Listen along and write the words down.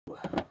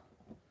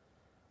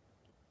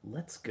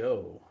Let's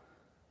go.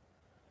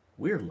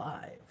 We're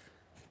live.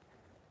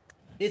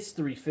 It's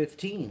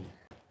 3:15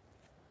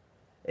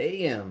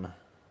 a.m.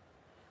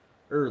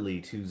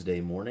 early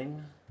Tuesday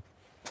morning.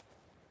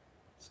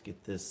 Let's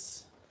get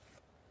this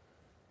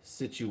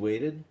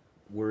situated.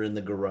 We're in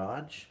the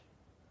garage.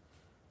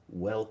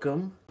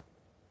 Welcome.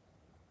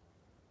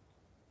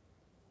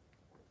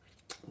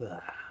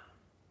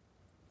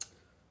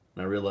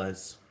 I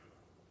realize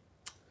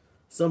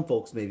some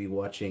folks may be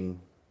watching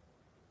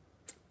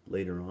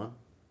later on.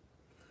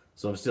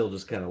 So I'm still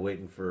just kind of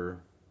waiting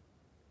for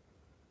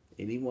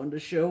anyone to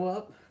show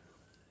up.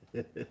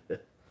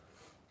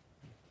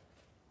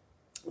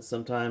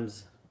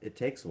 Sometimes it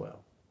takes a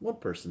while. One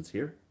person's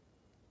here.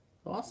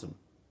 Awesome.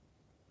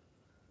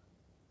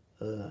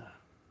 I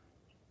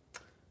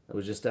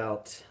was just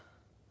out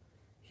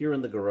here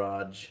in the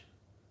garage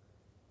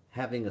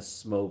having a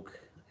smoke,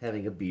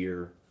 having a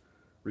beer,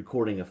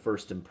 recording a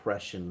first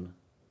impression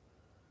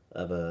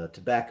of a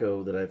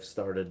tobacco that I've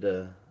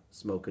started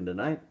smoking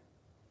tonight.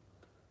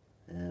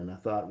 And I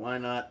thought, why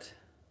not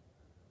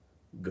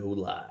go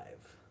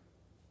live?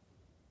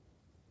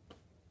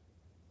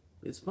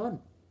 It's fun.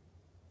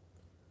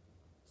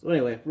 So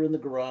anyway, we're in the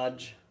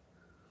garage.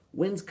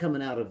 Wind's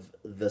coming out of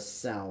the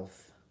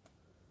south,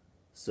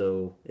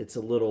 so it's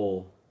a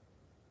little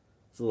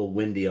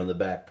windy on the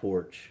back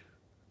porch.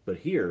 But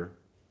here,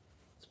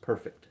 it's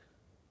perfect.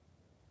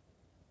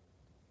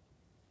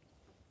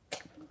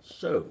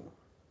 So,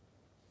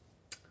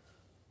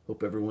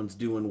 hope everyone's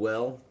doing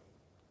well.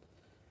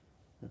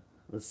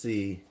 Let's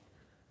see.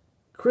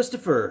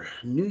 Christopher,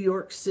 New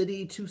York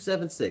City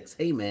 276.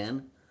 Hey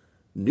man,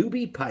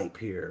 newbie pipe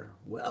here.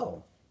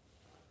 Well,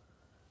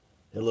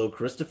 hello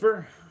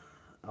Christopher.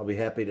 I'll be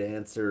happy to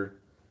answer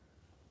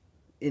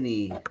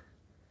any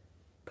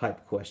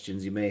pipe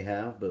questions you may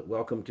have, but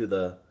welcome to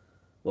the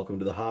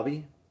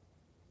hobby,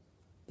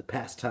 the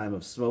pastime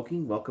of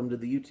smoking. Welcome to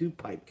the YouTube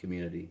pipe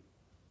community.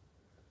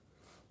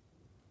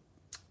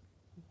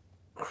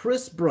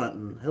 Chris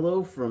Brunton,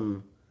 hello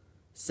from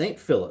St.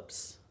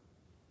 Philip's.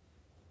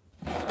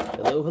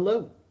 Hello,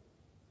 hello.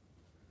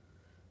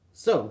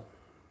 So,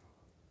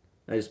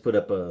 I just put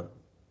up a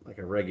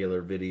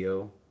regular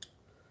video.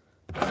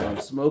 So I'm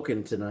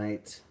smoking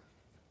tonight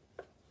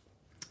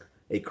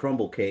a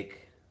crumble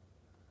cake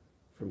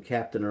from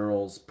Captain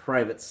Earl's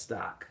Private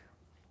Stock.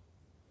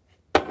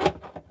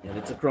 And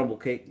it's a crumble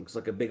cake, looks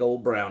like a big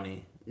old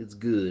brownie. It's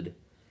good.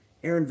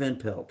 Aaron Van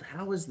Pelt,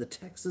 how is the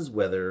Texas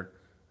weather?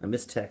 I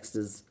miss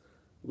Texas.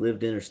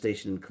 Lived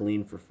interstation in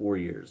Killeen for 4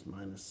 years,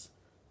 minus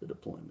the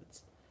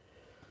deployments.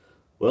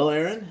 Well,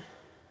 Aaron,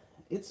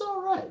 it's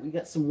all right. We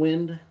got some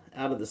wind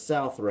out of the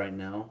south right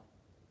now,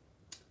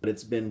 but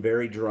it's been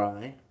very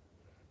dry.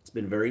 It's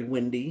been very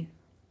windy.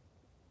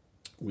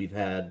 We've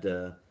had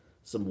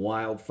some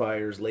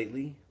wildfires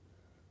lately.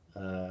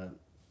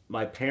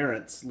 My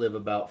parents live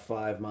about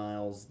 5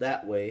 miles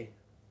that way,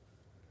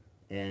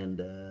 and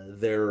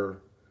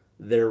their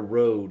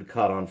road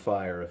caught on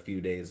fire a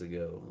few days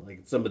ago.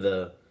 Like some of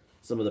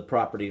the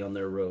property on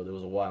their road, there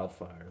was a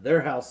wildfire.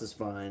 Their house is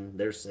fine.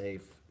 They're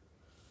safe.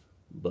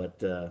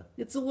 But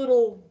it's been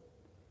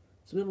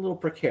a little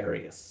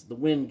precarious. The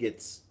wind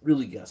gets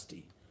really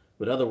gusty,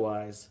 but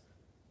otherwise,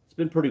 it's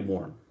been pretty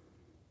warm,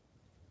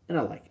 and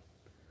I like it.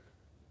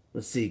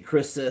 Let's see.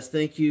 Chris says,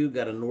 "Thank you.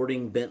 Got a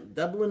Nording bent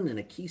Dublin and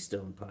a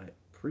Keystone pipe.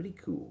 Pretty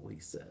cool,"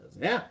 he says.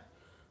 Yeah,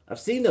 I've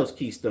seen those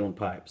Keystone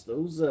pipes.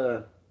 Those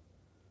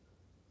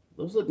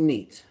look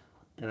neat,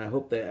 and I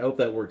hope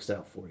that works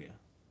out for you.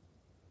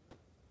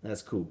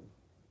 That's cool.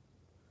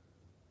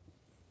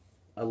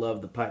 I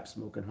love the pipe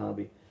smoking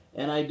hobby.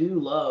 And I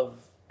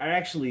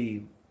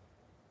actually,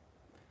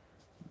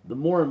 the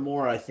more and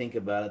more I think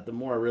about it, the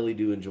more I really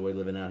do enjoy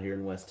living out here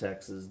in West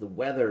Texas. The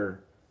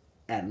weather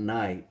at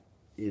night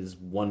is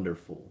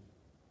wonderful.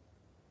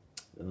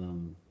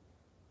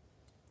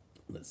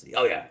 Let's see.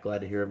 Oh yeah,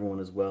 glad to hear everyone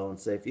is well and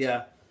safe.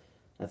 Yeah,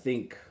 I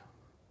think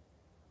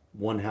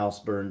one house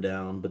burned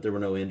down, but there were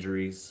no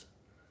injuries.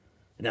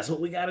 And that's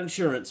what we got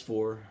insurance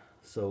for.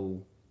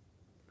 So,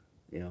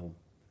 you know,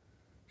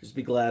 just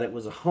be glad it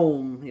was a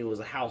home, it was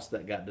a house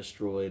that got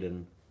destroyed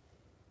and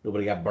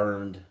nobody got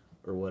burned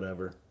or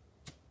whatever.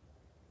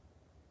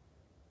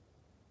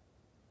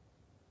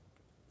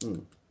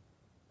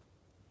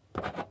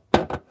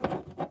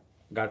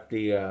 Got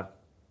the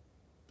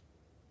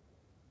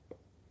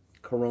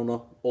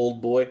Corona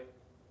Old Boy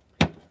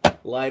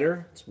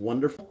lighter. It's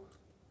wonderful.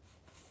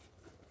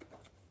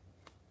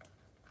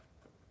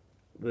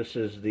 This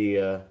is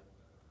the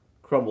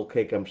crumble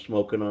cake I'm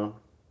smoking on.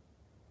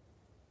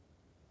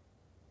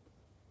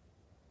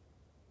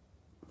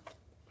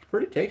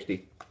 Pretty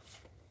tasty.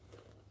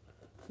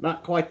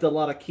 Not quite the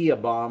Latakia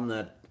bomb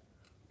that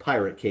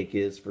pirate cake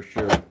is, for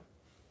sure.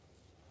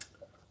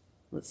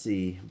 Let's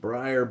see.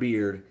 Briar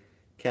Beard.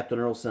 Captain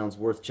Earl sounds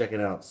worth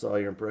checking out. Saw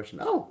your impression.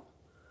 Oh,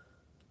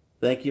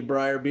 thank you,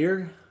 Briar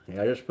Beard.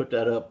 Yeah, I just put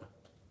that up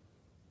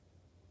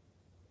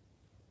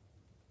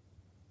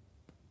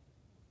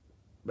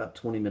about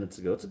 20 minutes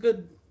ago. It's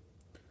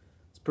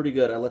pretty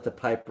good. I let the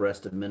pipe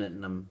rest a minute,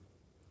 and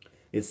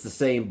it's the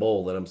same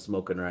bowl that I'm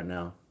smoking right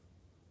now.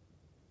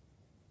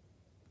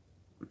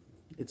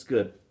 It's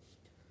good.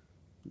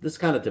 This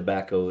kind of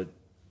tobacco,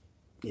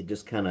 it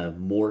just kind of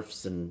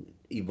morphs and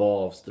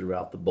evolves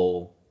throughout the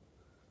bowl.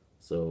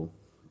 So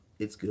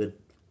it's good.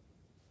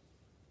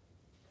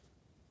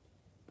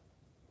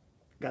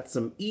 Got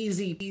some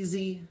easy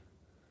peasy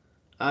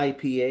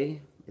IPA.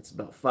 It's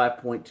about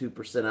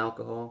 5.2%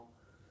 alcohol.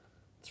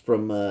 It's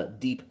from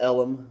Deep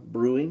Ellum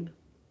Brewing.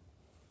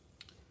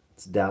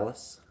 It's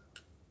Dallas.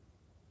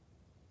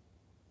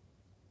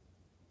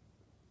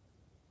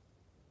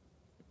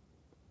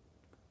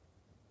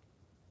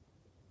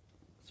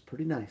 It's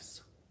pretty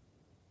nice.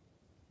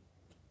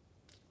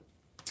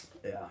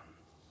 Yeah.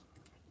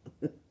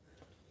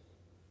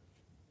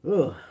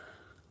 Ugh.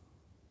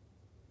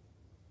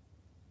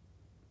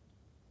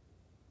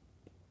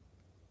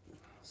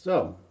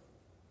 So,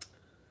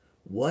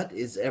 what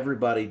is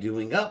everybody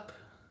doing up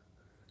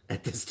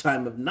at this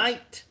time of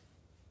night?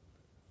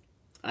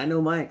 I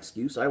know my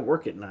excuse. I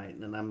work at night,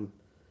 and I'm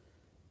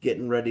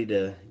getting ready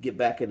to get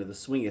back into the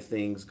swing of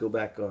things, go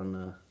back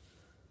on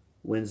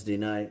Wednesday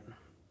night.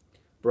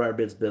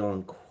 Briarbit's been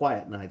on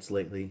quiet nights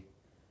lately.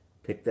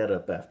 Picked that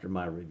up after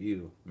my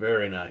review.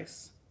 Very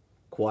nice.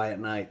 Quiet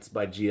Nights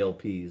by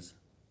GLPs.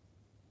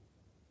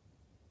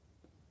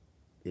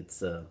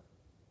 It's a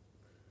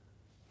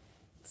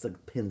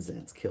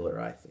Penzance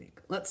killer, I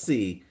think. Let's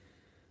see.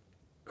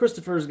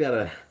 Christopher's got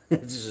a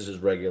it's just his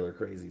regular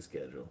crazy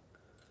schedule.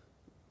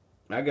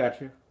 I got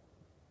you.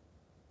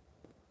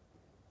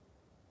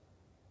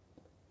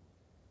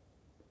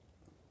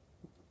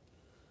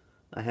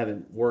 I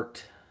haven't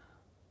worked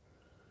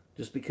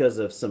just because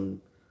of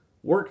some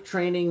work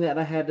training that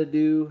I had to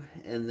do,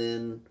 and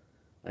then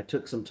I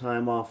took some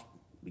time off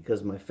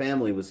because my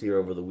family was here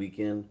over the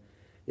weekend.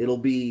 It'll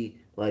be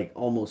like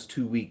almost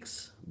 2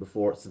 weeks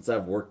before since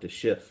I've worked a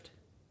shift.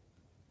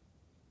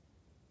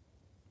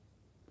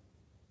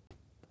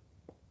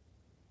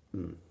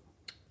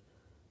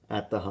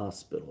 At the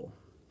hospital.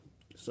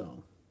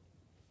 So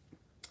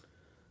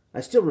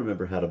I still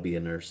remember how to be a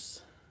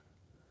nurse.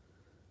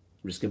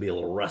 I'm just gonna be a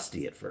little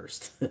rusty at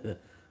first.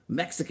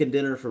 Mexican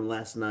dinner from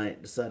last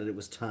night decided it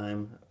was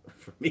time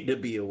for me to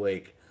be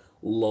awake.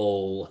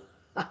 Lol.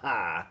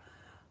 Haha.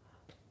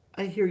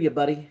 I hear you,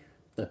 buddy.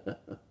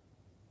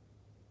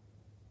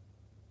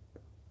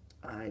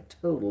 I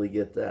totally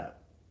get that.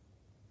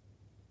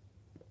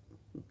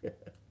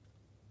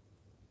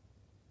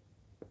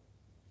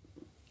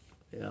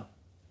 Yeah.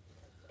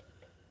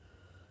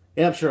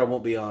 Yeah, I'm sure I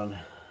won't be on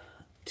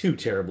too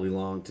terribly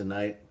long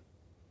tonight.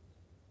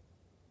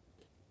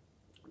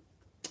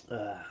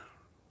 Uh,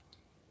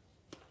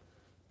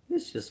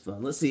 it's just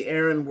fun. Let's see.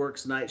 Aaron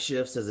works night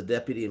shifts as a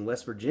deputy in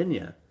West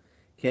Virginia.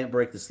 Can't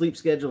break the sleep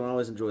schedule and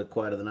always enjoy the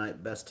quiet of the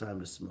night. Best time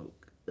to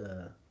smoke.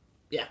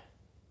 Yeah.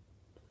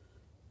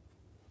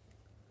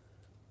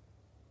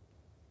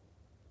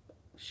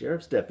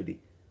 Sheriff's deputy.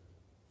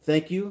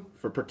 Thank you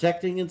for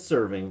protecting and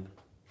serving.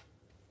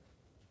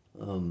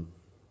 Um,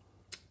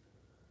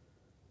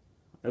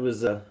 I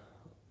was a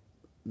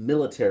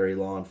military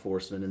law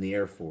enforcement in the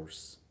Air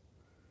Force,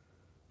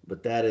 but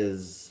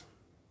it's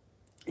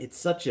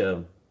such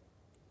a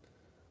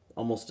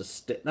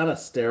almost not a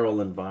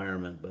sterile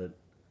environment, but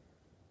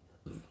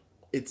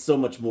it's so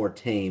much more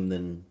tame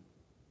than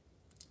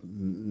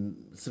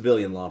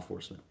civilian law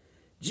enforcement.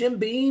 Jim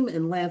Beam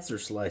and Lancer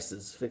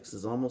slices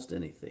fixes almost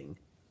anything.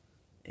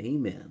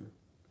 Amen.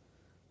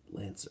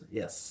 Lancer,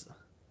 yes.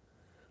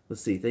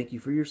 Let's see. Thank you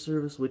for your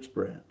service. Which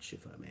branch,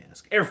 if I may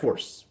ask? Air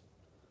Force.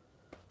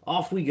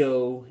 Off we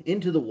go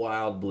into the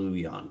wild blue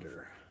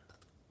yonder.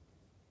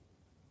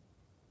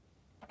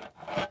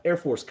 Air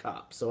Force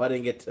cop. So I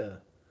didn't get to.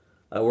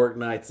 I work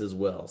nights as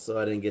well, so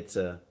I didn't get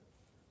to.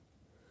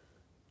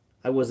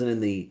 I wasn't in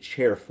the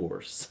chair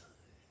force,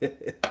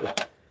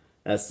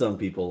 as some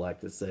people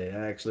like to say.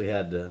 I actually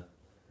had to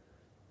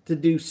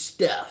do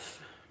stuff.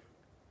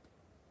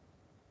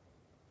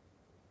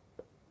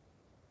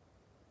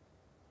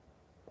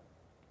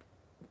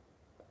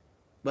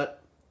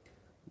 But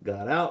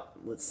got out.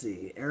 Let's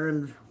see.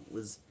 Aaron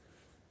was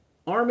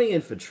Army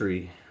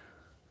Infantry,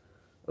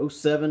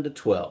 07 to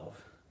 12.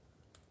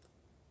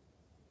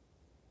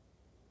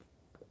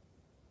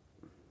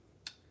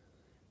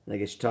 And I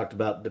guess you talked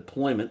about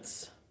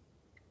deployments.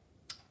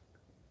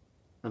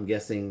 I'm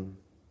guessing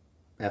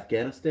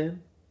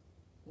Afghanistan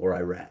or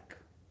Iraq.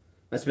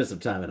 I spent some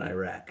time in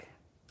Iraq.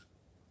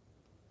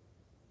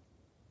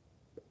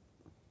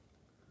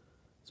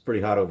 It's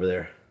pretty hot over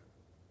there.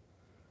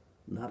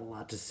 Not a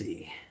lot to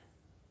see.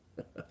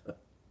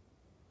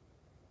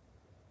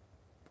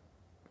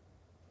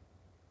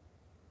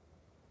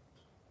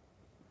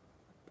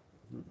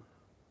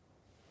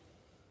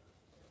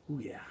 Ooh,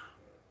 yeah.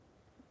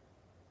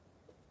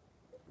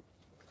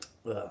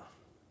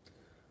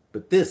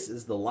 But this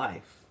is the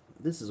life.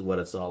 This is what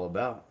it's all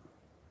about.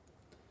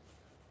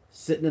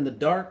 Sitting in the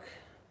dark,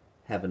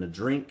 having a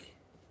drink,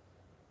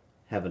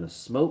 having a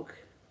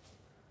smoke,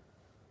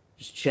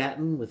 just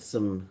chatting with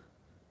some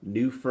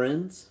new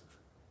friends.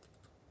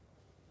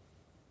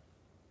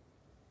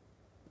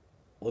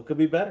 What could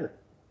be better?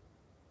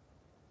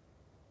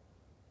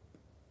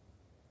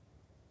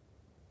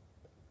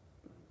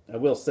 I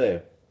will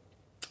say,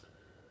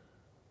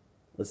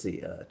 let's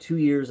see, 2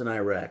 years in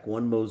Iraq,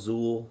 one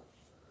Mosul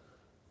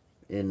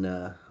in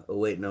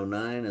 08 and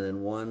 '09, and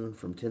then one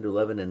from 10 to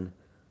 11 in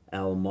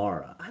Al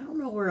Mara. I don't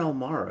know where Al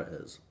Mara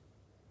is.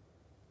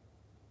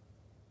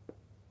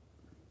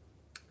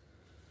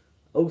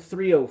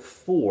 03,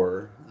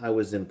 '04, I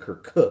was in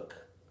Kirkuk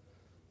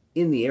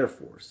in the Air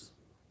Force.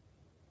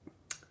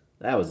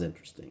 That was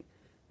interesting.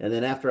 And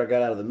then after I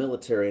got out of the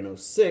military in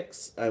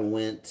 '06, I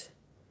went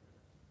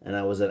and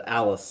I was at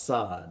Al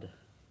Assad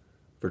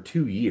for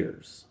 2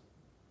 years.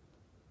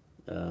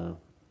 Uh,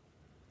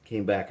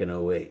 Came back in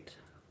 '08.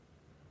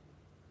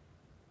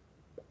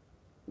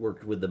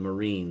 Worked with the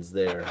Marines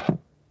there. I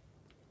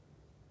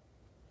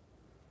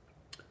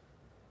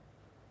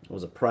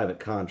was a private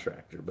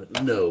contractor,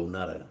 but no,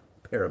 not a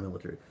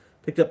paramilitary.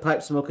 Picked up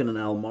pipe smoking in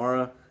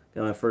Almara.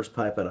 Got my first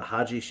pipe at a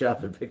Haji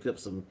shop and picked up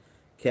some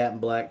Captain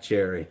Black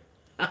Cherry.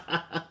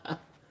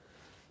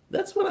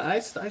 That's when I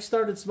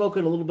started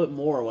smoking a little bit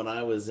more when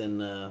I was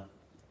in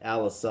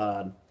Al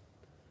Assad.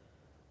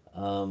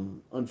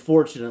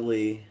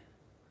 Unfortunately,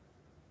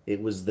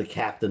 it was the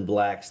Captain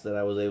Blacks that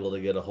I was able to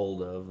get a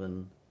hold of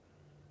and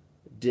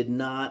did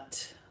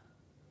not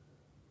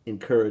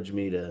encourage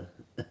me to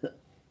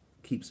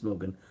keep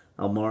smoking.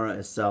 Almara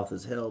is south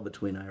as hell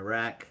between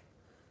Iraq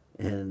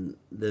and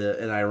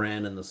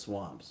Iran and the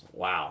swamps.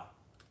 Wow.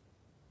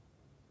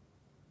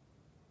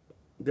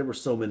 There were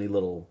so many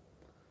little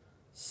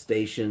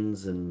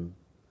stations and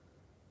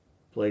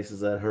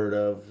places I'd heard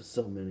of,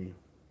 so many.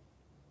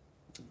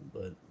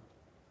 But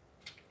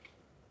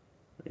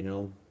you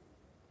know,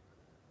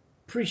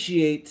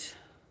 appreciate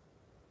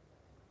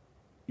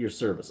your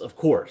service, of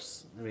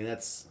course. I mean,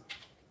 that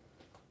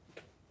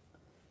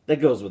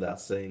goes without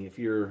saying. If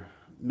you're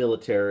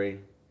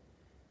military,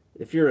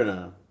 if you're in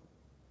a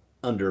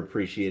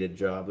underappreciated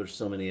job, there's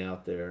so many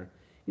out there.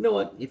 You know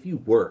what? If you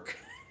work,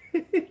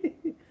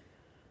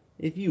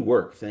 if you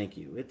work, thank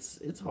you.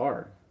 It's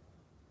hard.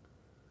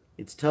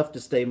 It's tough to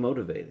stay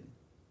motivated.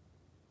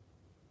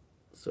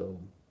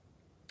 So,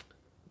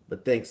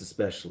 but thanks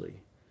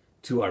especially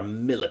to our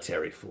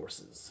military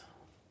forces.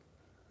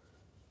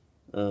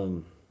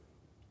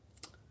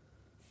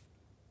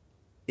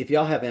 If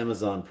y'all have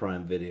Amazon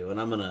Prime Video, and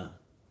I'm gonna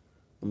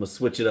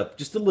switch it up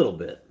just a little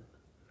bit.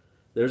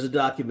 There's a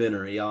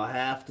documentary y'all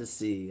have to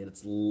see, and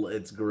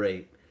it's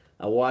great.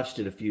 I watched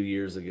it a few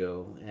years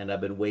ago, and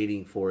I've been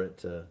waiting for it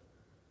to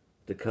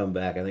come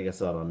back. I think I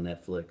saw it on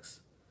Netflix.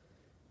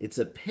 It's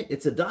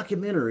a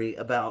documentary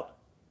about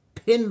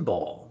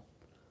pinball,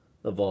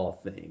 of all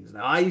things.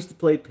 Now, I used to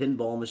play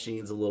pinball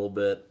machines a little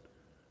bit.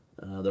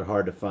 They're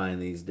hard to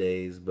find these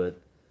days, but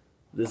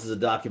this is a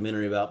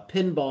documentary about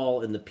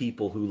pinball and the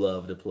people who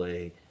love to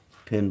play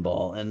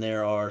pinball. And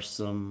there are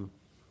some.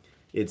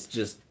 It's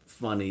just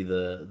funny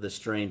the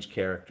strange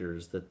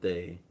characters that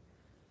they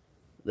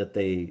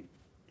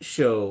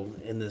show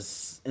in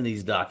these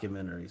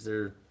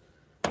documentaries.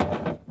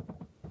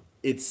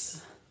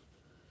 It's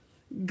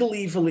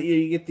gleefully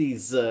you get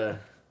these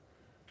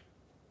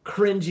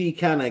cringy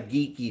kind of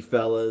geeky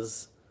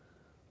fellas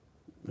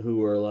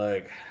who are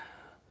like,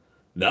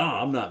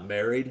 "Nah, I'm not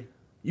married.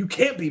 You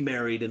can't be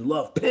married and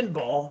love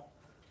pinball,"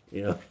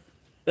 you know.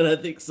 And I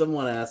think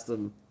someone asked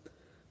them.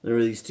 There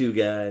were these two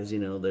guys,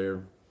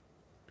 they're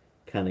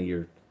kind of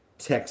your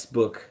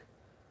textbook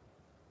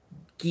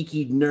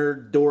geeky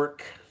nerd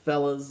dork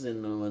fellas,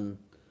 and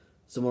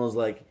someone was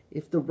like,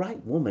 "If the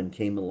right woman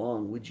came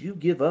along, would you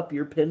give up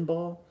your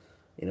pinball?"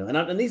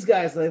 And these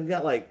guys, they've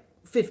got like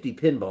 50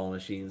 pinball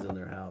machines in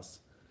their house,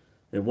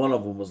 and one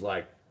of them was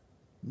like,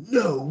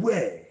 "No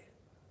way,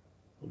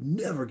 I'll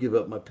never give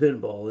up my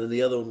pinball," and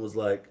the other one was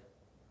like,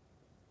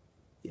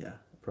 "Yeah,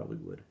 I probably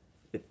would."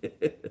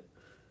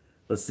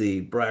 Let's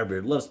see.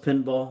 Briarbeard loves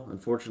pinball.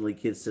 Unfortunately,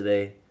 kids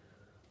today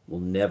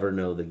will never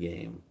know the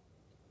game.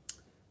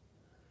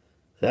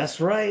 That's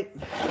right.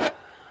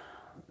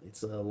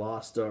 It's a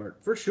lost art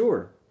for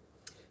sure.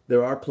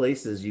 There are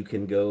places you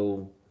can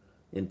go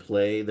and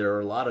play. There are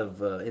a lot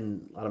of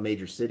in a lot of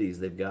major cities.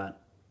 They've got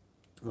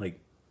like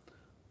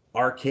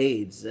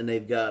arcades, and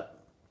they've got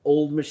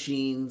old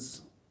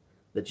machines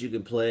that you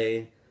can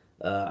play.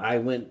 I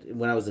went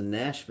when I was in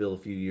Nashville a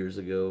few years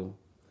ago.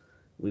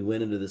 We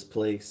went into this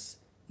place.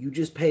 You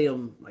just pay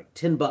them like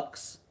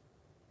 $10,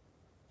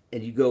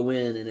 and you go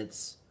in, and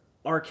it's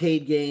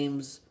arcade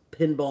games,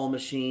 pinball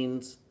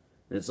machines,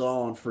 and it's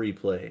all on free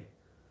play,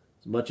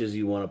 as much as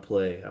you want to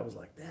play. I was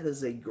like, that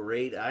is a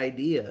great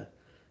idea,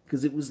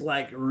 because it was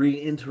like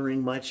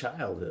re-entering my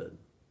childhood.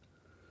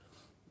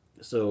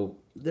 So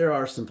there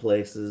are some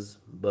places,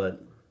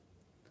 but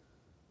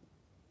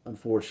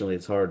unfortunately,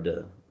 it's hard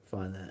to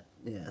find that.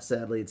 Yeah,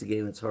 sadly, it's a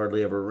game that's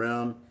hardly ever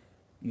around.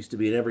 Used to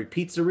be in every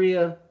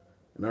pizzeria,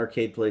 an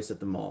arcade place at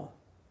the mall.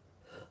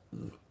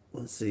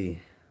 Let's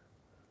see.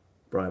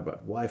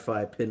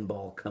 Wi-Fi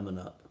pinball coming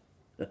up.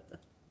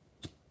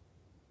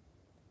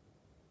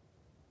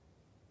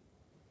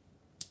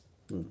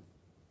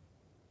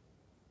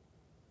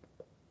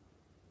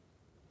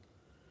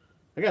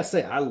 I gotta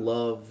say, I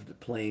loved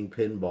playing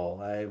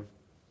pinball.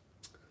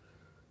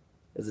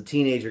 As a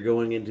teenager,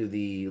 going into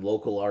the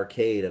local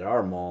arcade at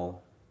our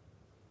mall,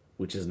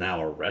 which is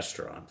now a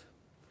restaurant,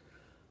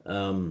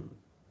 um,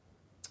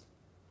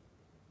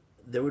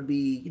 there would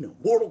be,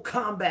 Mortal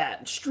Kombat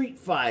and Street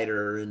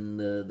Fighter and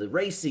the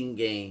racing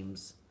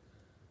games,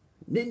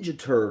 Ninja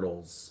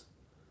Turtles.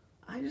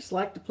 I just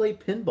like to play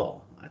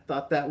pinball. I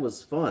thought that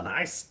was fun.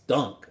 I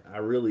stunk. I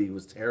really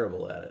was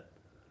terrible at it.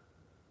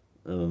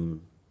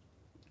 Um,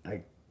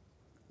 I,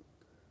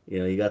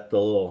 you got the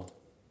little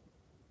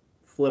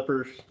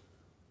flippers,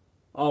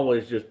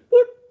 always just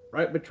whoop,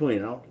 right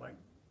between. I was like,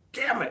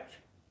 damn it!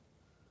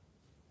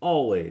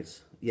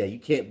 Always. Yeah, you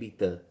can't beat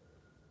the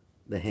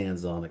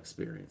hands-on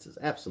experiences.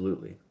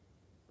 Absolutely.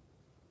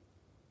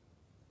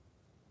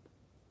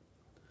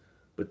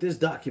 But this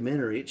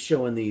documentary, it's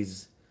showing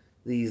these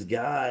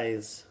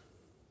guys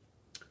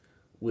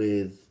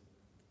with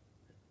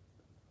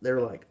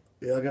they're like,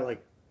 yeah, I got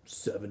like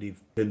 70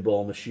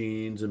 pinball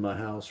machines in my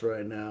house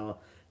right now.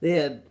 They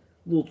had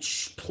little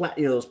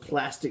those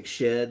plastic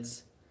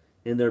sheds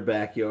in their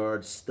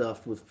backyard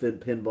stuffed with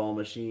pinball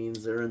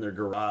machines. They're in their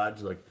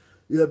garage like,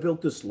 yeah, I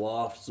built this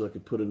loft so I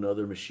could put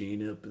another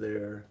machine up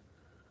there.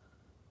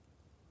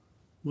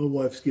 My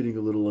wife's getting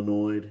a little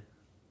annoyed.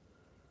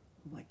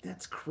 I'm like,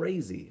 that's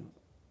crazy.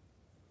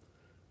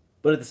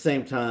 But at the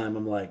same time,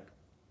 I'm like,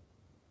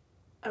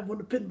 I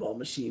want a pinball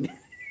machine.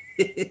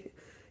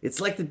 It's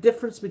like the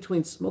difference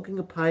between smoking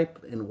a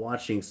pipe and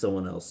watching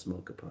someone else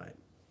smoke a pipe,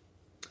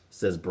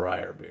 says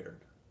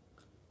Briarbeard.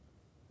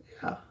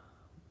 Yeah.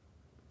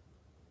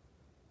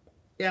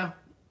 Yeah.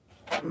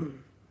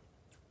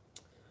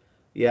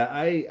 Yeah,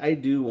 I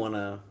do want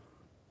to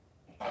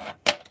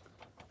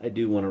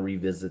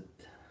revisit.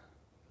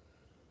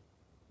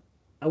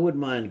 I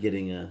wouldn't mind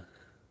getting a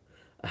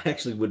I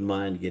actually wouldn't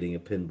mind getting a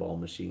pinball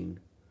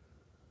machine,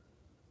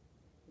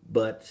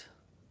 but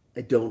I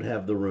don't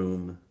have the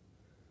room,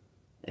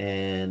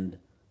 and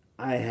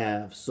I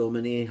have so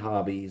many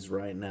hobbies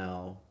right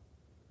now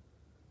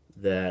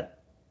that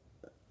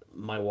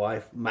my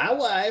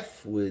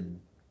wife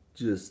would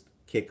just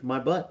kick my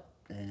butt,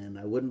 and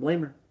I wouldn't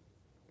blame her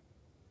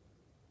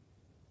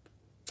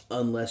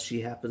unless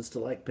she happens to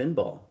like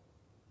pinball.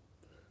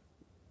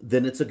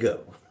 Then it's a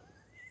go.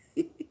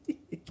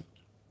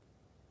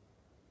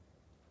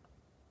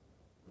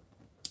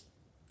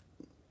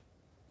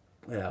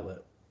 Yeah,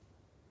 but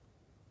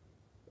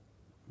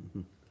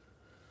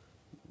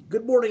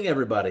good morning,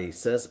 everybody,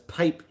 says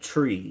Pipe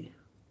Tree.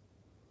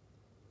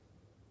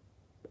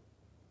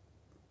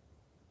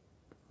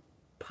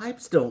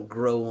 Pipes don't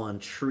grow on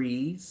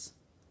trees.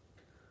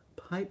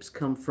 Pipes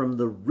come from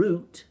the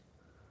root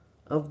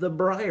of the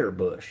briar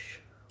bush.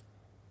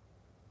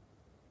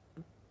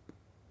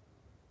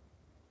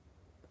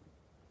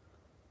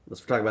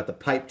 Let's talk about the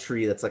pipe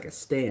tree that's like a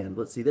stand.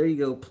 Let's see, there you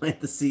go. Plant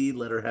the seed,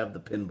 let her have the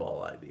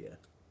pinball idea.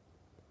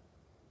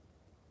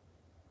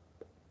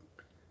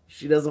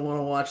 She doesn't want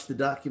to watch the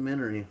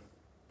documentary.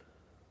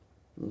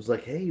 I was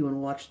like, hey, you want to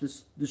watch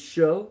this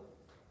show?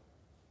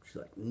 She's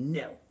like,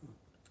 no.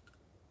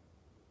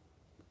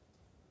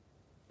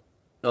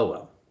 Oh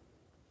well.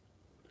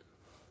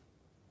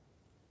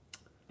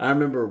 I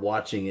remember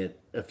watching it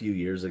a few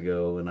years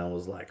ago, and I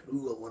was like,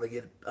 "Ooh, I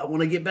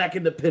want to get back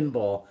into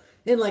pinball."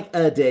 And like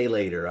a day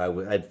later,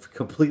 I'd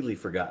completely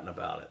forgotten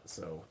about it.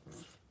 So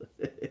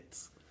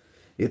it's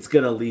it's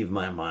gonna leave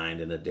my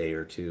mind in a day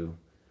or two,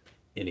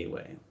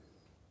 anyway,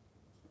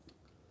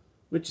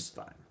 which is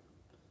fine.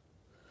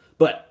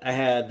 But I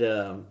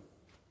had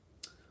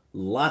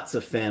lots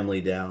of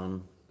family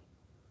down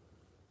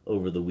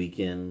over the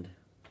weekend.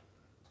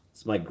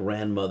 It's my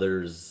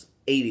grandmother's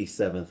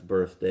 87th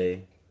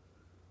birthday.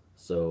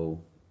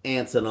 So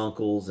aunts and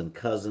uncles and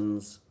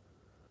cousins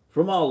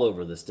from all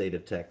over the state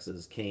of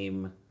Texas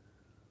came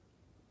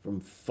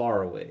from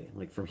far away,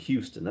 like from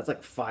Houston. That's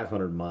like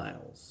 500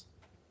 miles.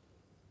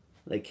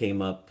 They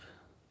came up.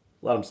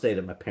 A lot of them stayed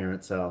at my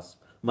parents' house.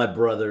 One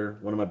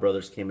of my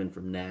brothers came in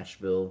from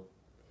Nashville,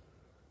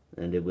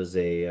 and it was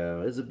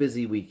a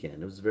busy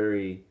weekend. It was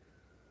very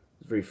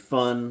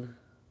fun.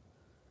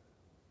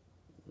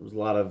 It was a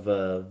lot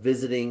of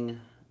visiting,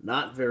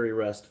 not very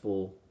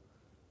restful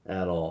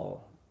at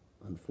all,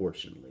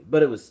 unfortunately.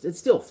 But it's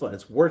still fun.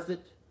 It's worth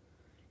it.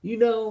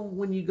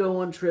 When you go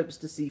on trips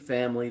to see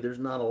family, there's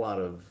not a lot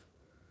of.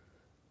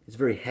 It's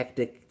very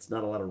hectic. It's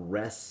not a lot of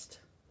rest,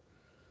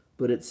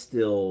 but it's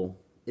still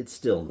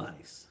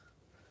nice.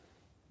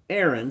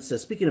 Aaron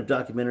says, speaking of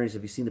documentaries,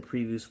 have you seen the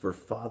previews for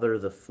Father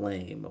the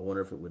Flame? I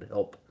wonder if it would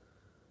help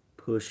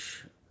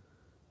push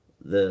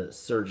the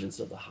surgence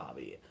of the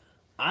hobby.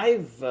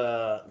 I've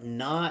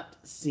not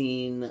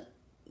seen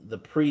the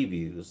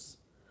previews,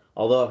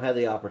 although I've had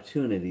the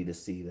opportunity to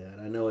see that.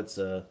 I know it's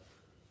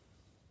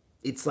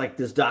like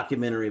this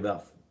documentary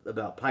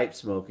about pipe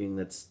smoking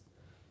that's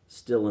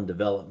still in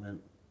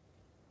development.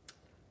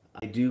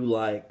 I do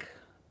like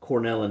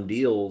Cornell and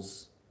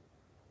Deal's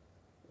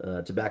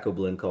tobacco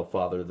blend called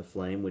Father of the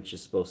Flame, which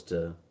is supposed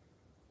to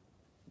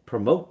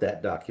promote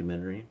that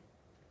documentary.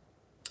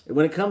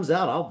 When it comes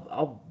out,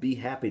 I'll be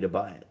happy to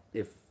buy it.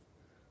 If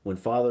when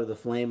Father of the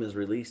Flame is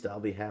released, I'll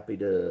be happy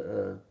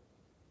to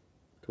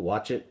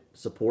watch it,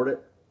 support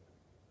it.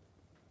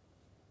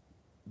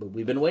 But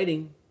we've been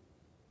waiting.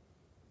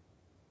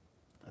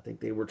 I think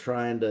they were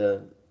trying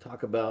to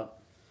talk about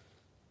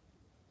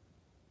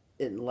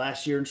it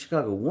last year in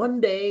Chicago. One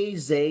day,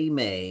 Zay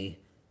May.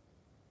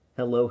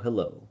 Hello,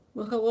 hello.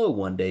 Well, hello,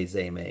 one day,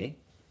 Zay May.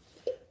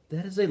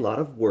 That is a lot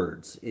of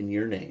words in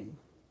your name.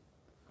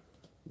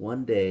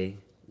 One day,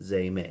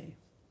 Zay May.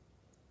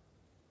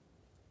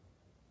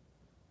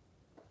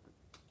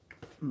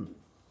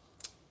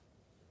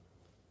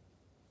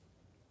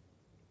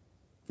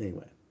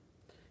 Anyway,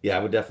 yeah, I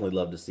would definitely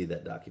love to see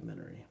that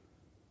documentary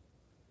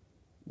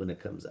when it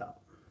comes out.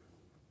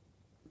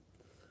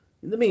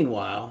 In the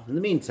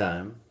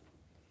meantime,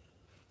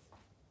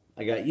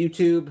 I got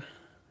YouTube,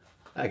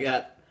 I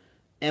got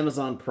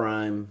Amazon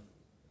Prime,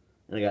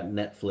 and I got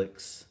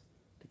Netflix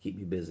to keep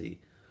me busy.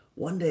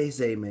 One day,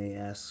 Zay May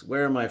asks,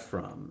 "Where am I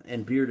from?"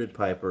 And Bearded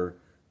Piper,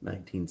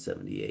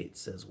 1978,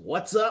 says,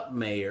 "What's up,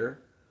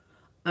 Mayor?"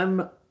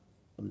 I'm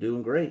I'm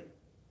doing great.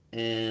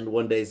 And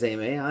one day, Zay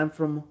May, I'm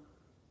from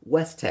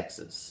West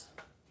Texas,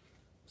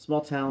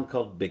 small town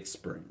called Big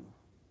Spring.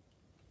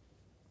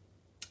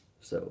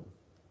 So,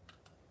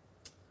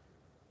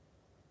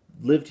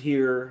 lived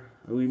here.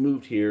 We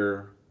moved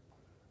here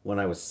when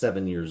I was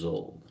 7 years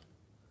old,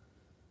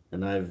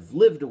 and I've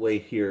lived away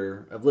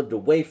here. I've lived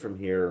away from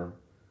here.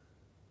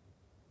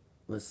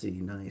 Let's see,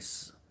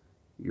 nice.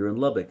 You're in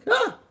Lubbock.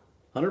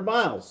 100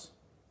 miles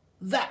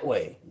that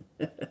way.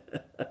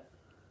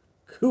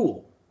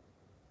 Cool.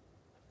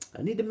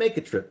 I need to make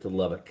a trip to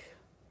Lubbock.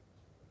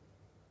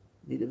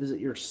 Need to visit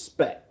your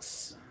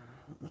specs.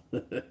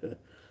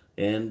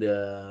 And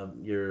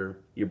your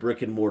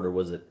brick and mortar,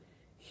 was it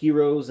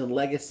Heroes and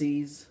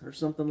Legacies or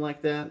something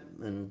like that?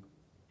 And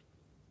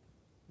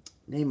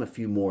name a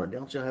few more.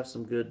 Don't you have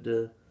some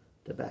good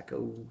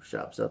tobacco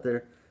shops out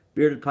there?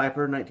 Bearded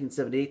Piper,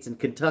 1978's in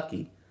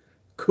Kentucky.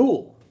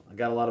 Cool. I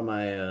got a lot of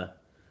my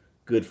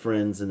good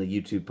friends in the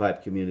YouTube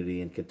pipe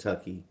community in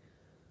Kentucky.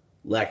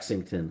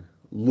 Lexington,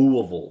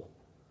 Louisville,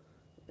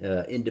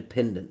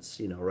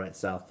 Independence, right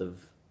south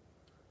of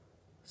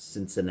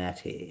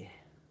Cincinnati.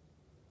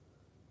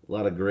 A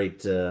lot of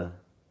great, some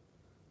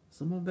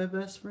of my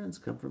best friends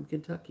come from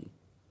Kentucky.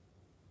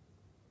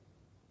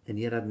 And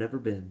yet I've never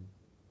been.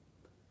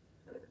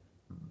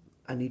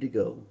 I need to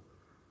go.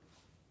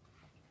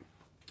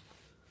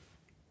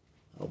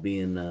 I'll be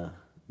in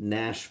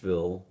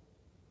Nashville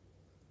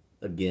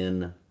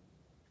again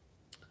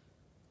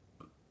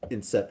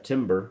in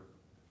September.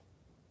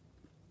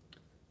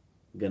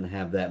 I'm going to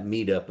have that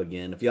meetup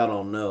again. If y'all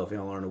don't know, if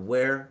y'all aren't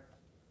aware,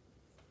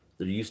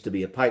 there used to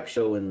be a pipe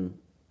show in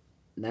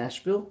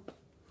Nashville,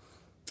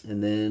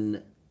 and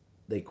then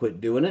they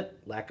quit doing it,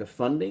 lack of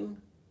funding.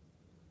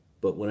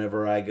 But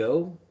whenever I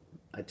go,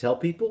 I tell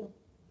people,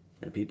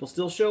 and people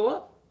still show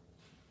up.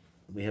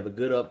 We have a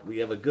good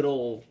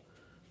old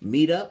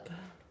meetup,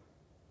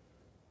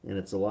 and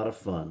it's a lot of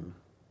fun.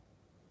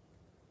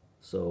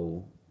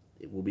 So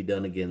it will be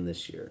done again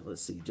this year.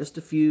 Let's see, just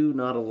a few,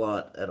 not a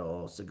lot at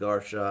all.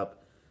 Cigar shop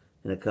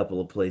and a couple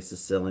of places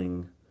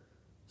selling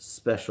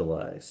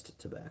specialized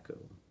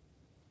tobacco.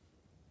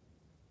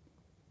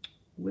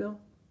 Well,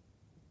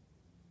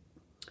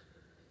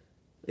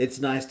 it's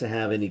nice to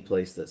have any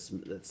place that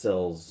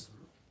sells,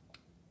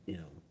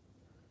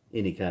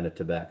 any kind of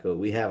tobacco.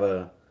 We have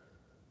a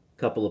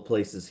couple of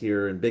places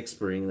here in Big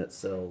Spring that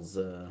sells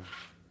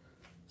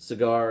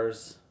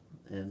cigars,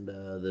 and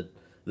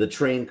the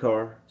train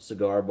car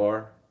cigar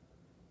bar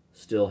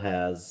still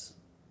has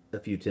a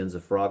few tins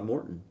of Frog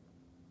Morton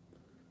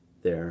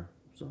there,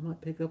 so I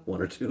might pick up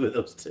one or two of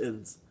those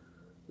tins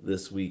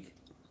this week.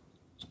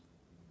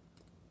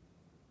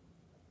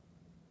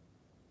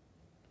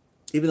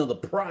 Even though the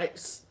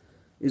price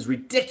is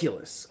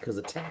ridiculous because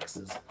of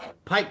taxes.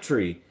 Pipe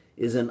Tree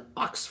is in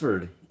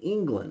Oxford,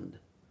 England.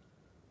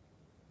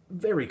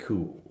 Very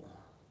cool.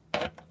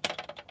 I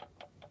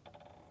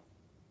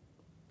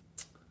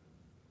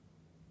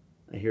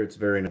hear it's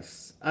very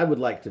nice. I would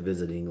like to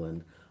visit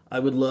England. I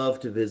would love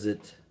to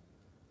visit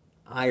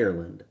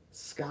Ireland,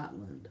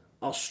 Scotland,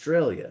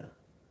 Australia.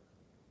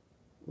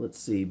 Let's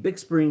see. Big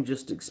Spring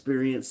just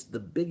experienced the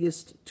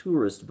biggest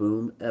tourist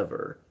boom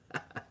ever.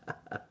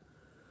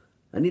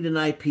 I need an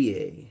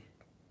IPA.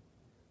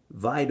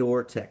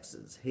 Vidor,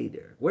 Texas. Hey,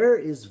 Derek. Where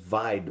is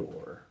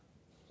Vidor?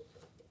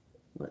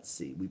 Let's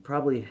see. We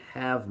probably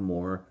have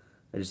more.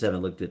 I just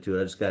haven't looked into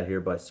it. I just got here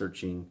by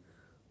searching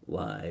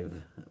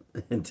live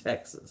in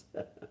Texas.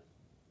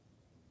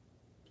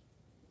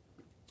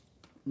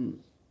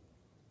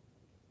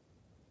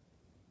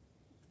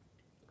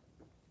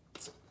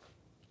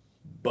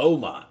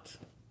 Beaumont.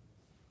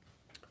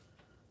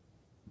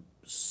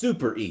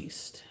 Super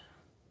east.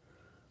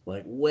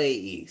 Like way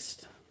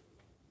east.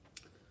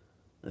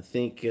 I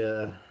think,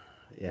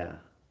 yeah.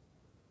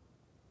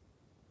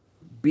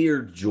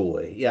 Beard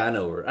Joy. Yeah, I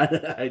know where.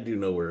 I do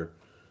know where.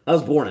 I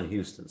was born in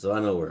Houston, so I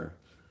know where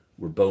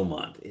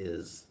Beaumont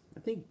is. I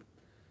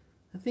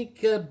I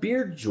think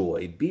Beard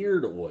Joy,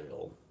 beard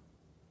oil,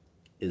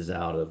 is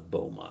out of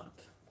Beaumont.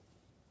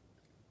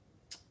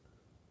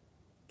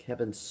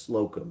 Kevin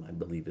Slocum, I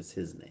believe is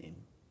his name.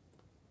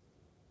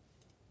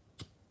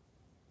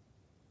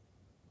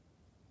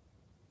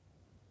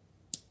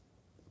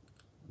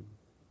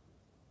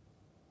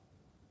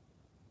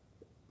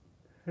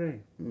 Hey.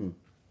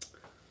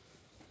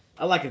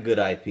 I like a good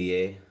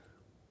IPA.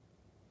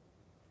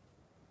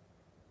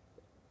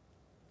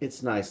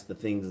 It's nice the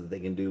things that they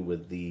can do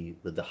with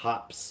the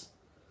hops.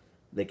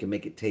 They can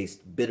make it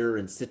taste bitter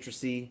and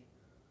citrusy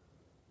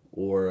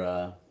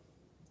or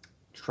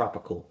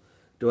tropical.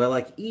 Do I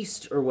like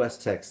East or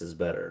West Texas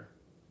better?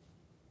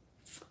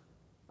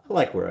 I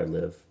like where I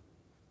live.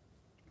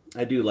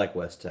 I do like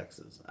West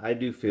Texas. I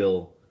do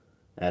feel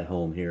at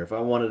home here. If I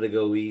wanted to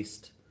go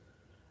east,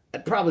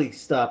 I'd probably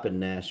stop in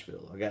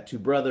Nashville. I got two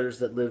brothers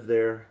that live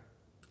there.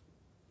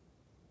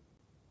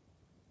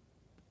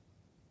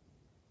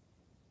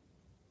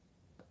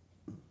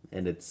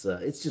 And it's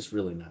just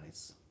really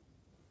nice.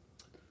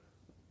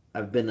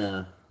 I've been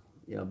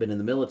I've been in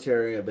the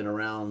military. I've been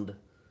around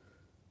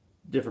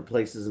different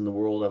places in the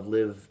world. I've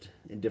lived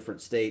in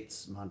different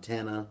states,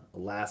 Montana,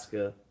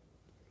 Alaska,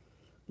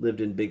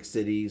 lived in big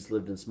cities,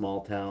 lived in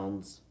small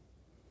towns.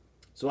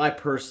 So I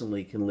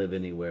personally can live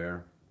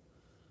anywhere.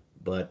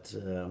 But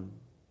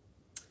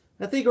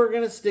I think we're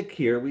going to stick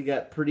here. We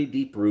got pretty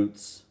deep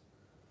roots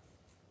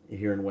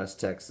here in West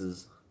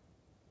Texas.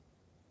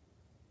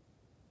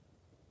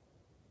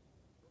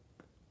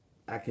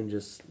 I can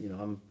just,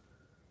 I'm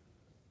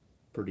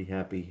pretty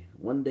happy.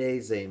 One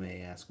day, Zay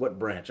may ask, what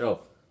branch?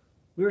 Oh,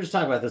 we were just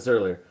talking about this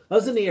earlier. I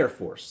was in the Air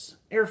Force.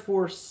 Air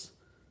Force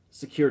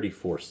Security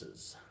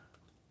Forces.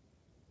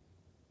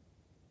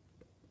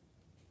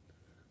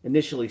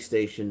 Initially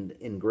stationed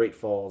in Great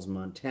Falls,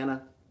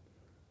 Montana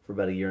for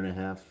about a year and a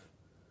half.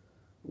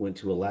 Went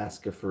to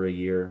Alaska for a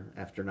year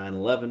after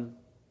 9/11.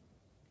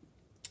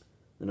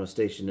 Then I was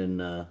stationed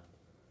in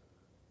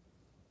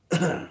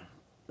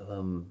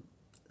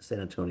San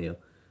Antonio.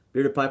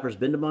 Bearded Piper's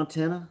been to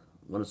Montana.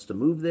 Want us to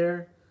move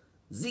there.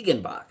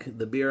 Ziegenbach,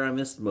 the beer I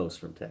missed most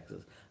from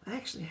Texas. I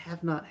actually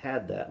have not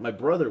had that. My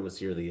brother was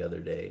here the other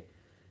day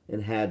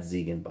and had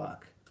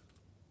Ziegenbach.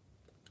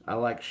 I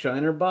like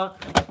Shiner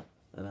Bach,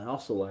 and I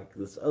also like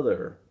this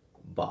other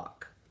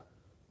Bach.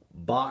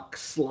 Bach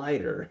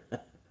Slider.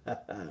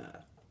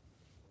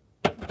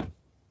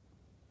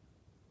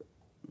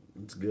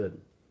 It's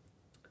good.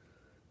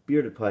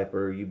 Bearded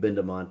Piper, you've been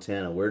to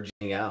Montana. Where'd you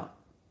hang out?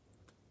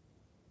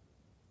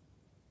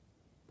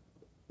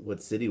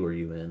 What city were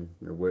you in,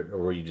 or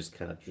were you just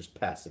kind of just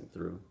passing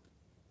through?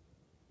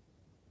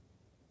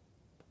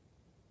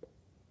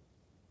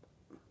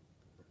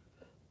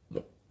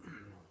 I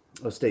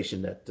was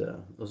stationed at.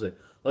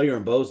 Oh, you're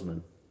in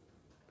Bozeman.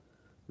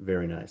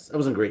 Very nice. I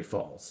was in Great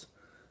Falls.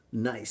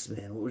 Nice,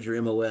 man. What was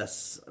your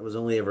MOS? I was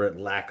only ever at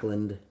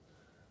Lackland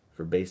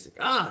for basic.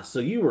 Ah, so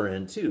you were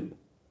in too.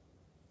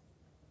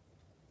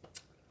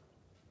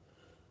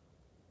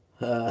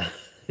 Uh,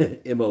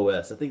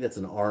 MOS. I think that's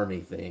an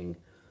Army thing.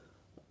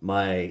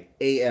 My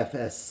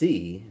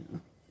AFSC,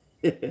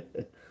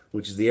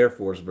 which is the Air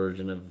Force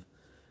version of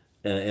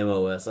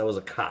MOS, I was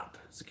a cop,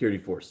 security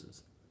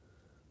forces.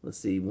 Let's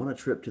see, won a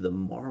trip to the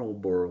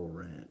Marlboro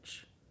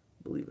Ranch,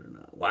 believe it or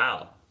not.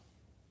 Wow.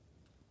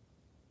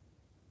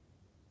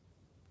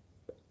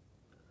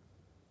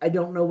 I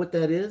don't know what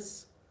that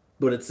is,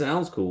 but it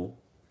sounds cool.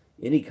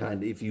 Any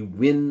kind, if you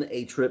win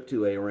a trip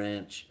to a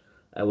ranch,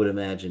 I would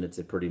imagine it's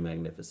a pretty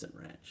magnificent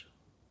ranch.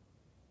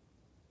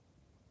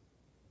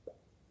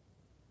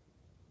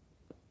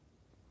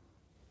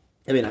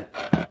 I mean,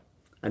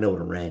 I know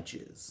what a ranch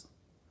is.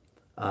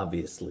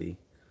 Obviously,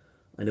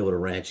 I know what a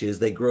ranch is.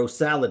 They grow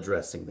salad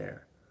dressing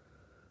there.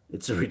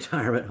 It's a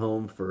retirement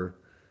home for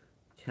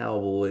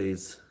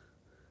cowboys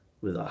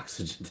with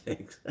oxygen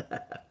tanks.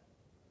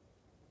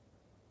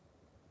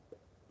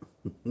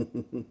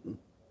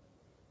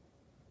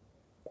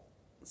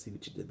 See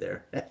what you did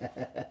there.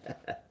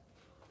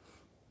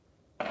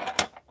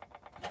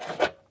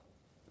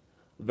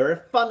 Very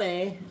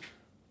funny.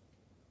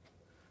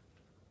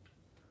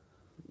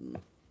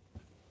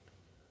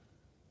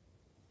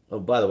 Oh,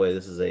 by the way,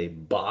 this is a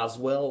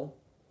Boswell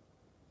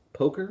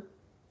poker.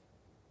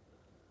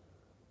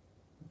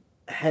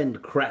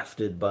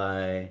 Handcrafted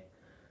by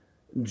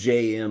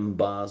J.M.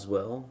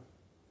 Boswell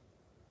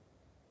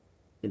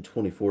in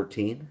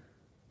 2014.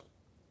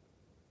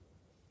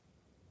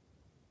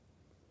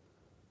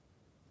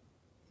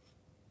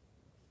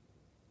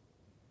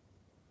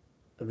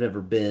 I've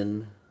never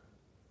been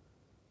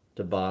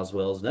to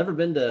Boswell's. Never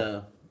been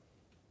to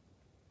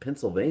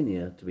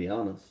Pennsylvania, to be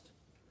honest.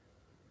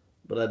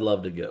 But I'd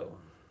love to go.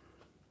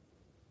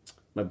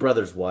 My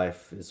brother's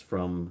wife is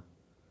from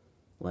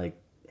like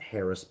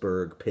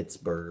Harrisburg,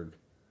 Pittsburgh.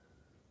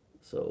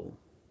 So,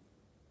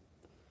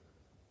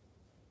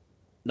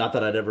 not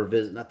that I'd ever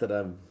visit, not that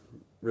I'm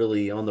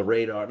really on the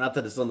radar, not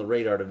that it's on the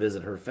radar to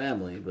visit her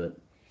family, but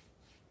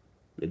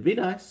it'd be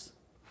nice.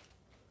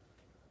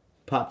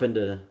 Pop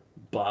into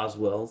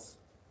Boswell's.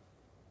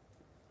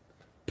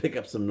 pick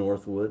up some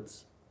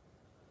Northwoods.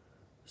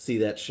 See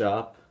that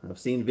shop? I've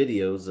seen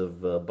videos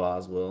of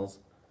Boswell's.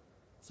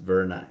 It's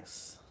very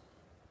nice.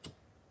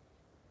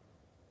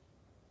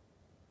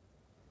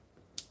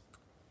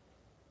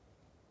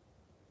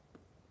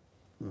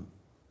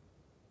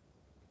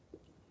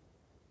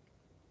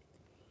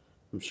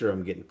 I'm sure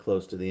I'm getting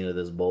close to the end of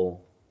this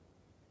bowl.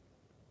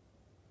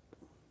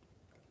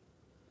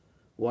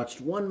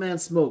 Watched One Man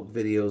Smoke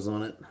videos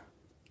on it.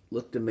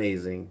 Looked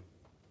amazing.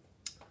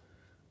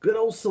 Good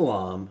old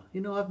Salam.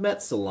 You know, I've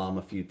met Salam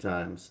a few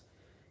times.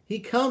 He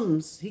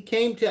came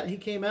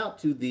out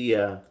to the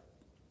I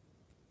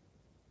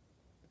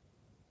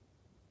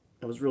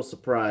was real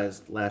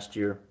surprised last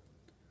year.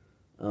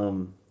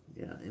 Yeah,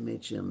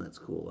 MHM, that's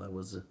cool. I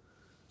was a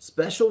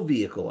special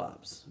vehicle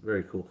ops.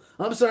 Very cool.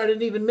 I'm sorry, I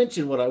didn't even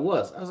mention what I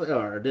was. I was like, oh,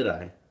 or did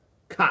I?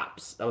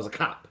 Cops. I was a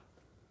cop.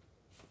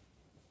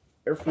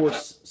 Air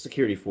Force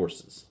Security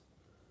Forces.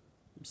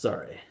 I'm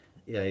sorry.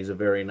 Yeah, he's a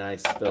very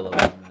nice fellow,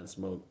 man.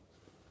 Smoke.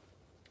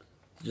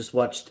 Just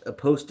watched a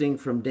posting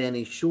from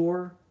Danny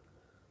Shore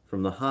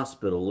from the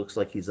hospital. Looks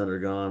like he's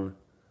undergone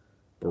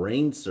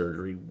brain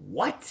surgery.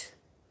 What?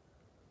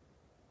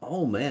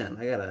 Oh man,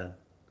 I gotta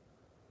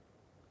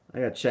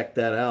check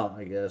that out,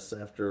 I guess,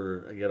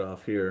 after I get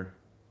off here.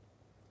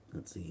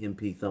 Let's see,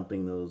 MP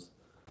thumping those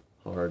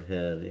hard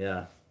head.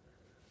 Yeah.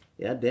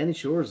 Yeah, Danny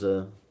Shore's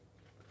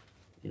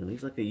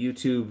he's like a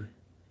YouTube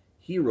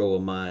hero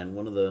of mine.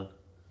 One of the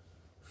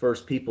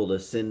first people to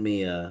send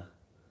me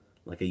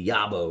like a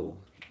Yabo.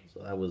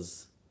 So that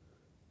was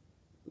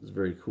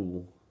very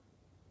cool.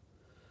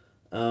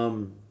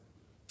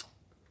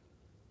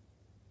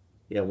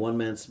 Yeah, One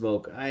Man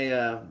Smoke.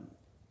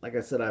 Like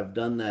I said, I've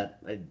done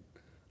that.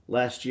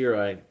 Last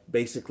year, I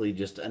basically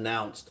just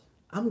announced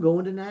I'm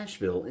going to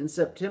Nashville in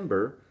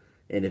September,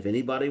 and if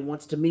anybody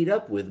wants to meet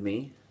up with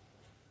me,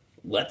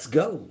 let's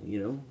go.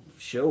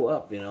 Show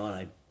up.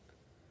 Got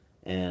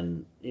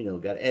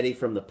Eddie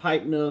from the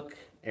Pipe Nook,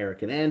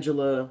 Eric and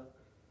Angela,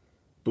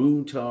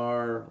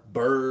 Boontar,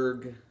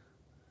 Berg,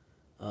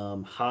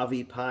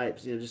 Javi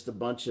Pipes. Just a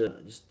bunch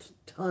of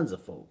tons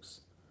of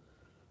folks,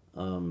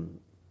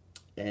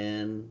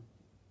 and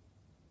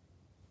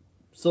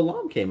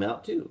Salam came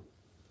out too.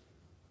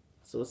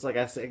 So it's like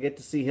I get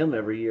to see him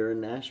every year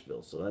in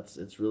Nashville. So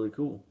it's really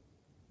cool.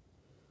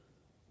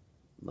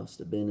 Must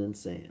have been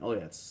insane. Oh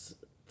yeah, it's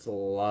a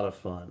lot of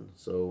fun.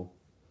 So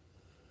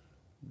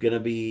gonna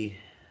be,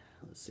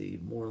 let's see,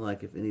 more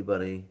like if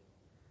anybody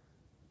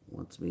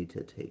wants me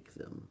to take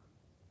them.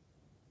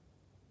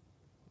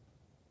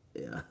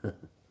 Yeah.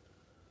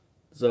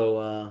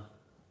 So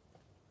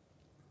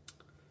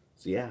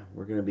yeah,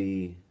 we're gonna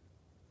be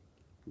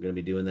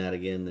doing that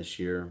again this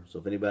year. So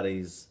if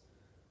anybody's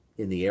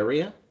in the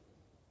area,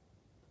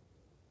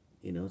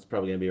 it's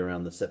probably going to be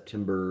around the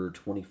September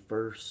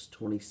 21st,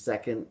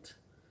 22nd.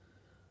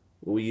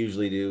 What we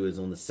usually do is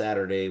on the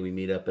Saturday, we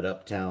meet up at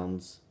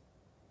Uptowns.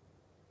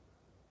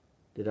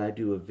 Did I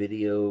do a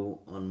video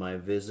on my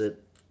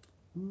visit?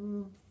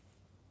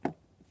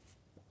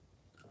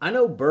 I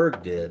know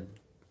Berg did.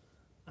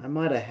 I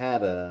might have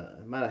had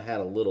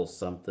a little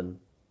something.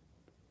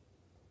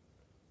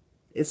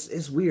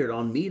 It's weird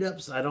on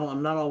meetups.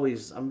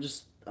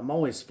 I'm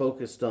always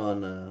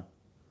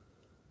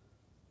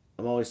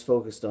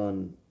focused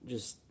on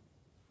just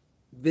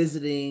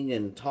visiting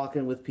and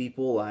talking with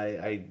people.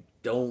 I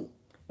don't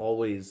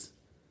always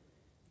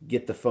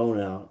get the phone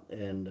out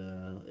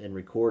and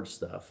record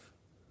stuff.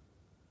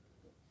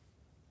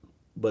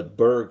 But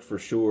Berg for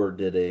sure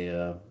did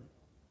a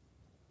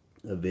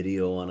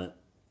video on it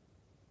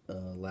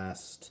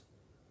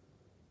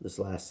this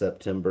last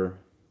September.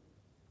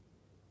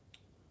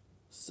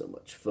 So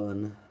much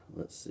fun.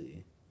 Let's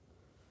see.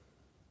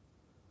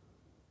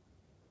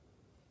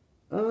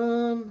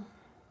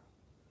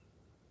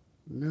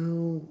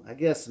 No, I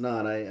guess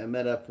not. I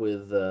met up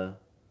with, I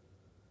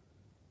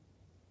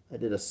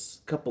did a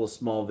couple of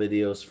small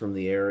videos from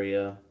the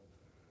area.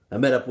 I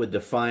met up with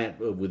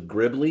with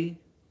Gribbly,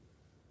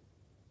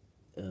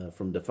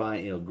 from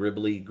Defiant,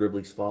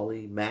 Gribbly's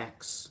Folly.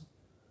 Max,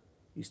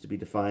 used to be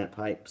Defiant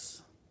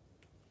Pipes.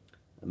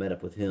 I met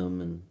up with him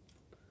and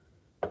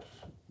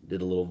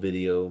did a little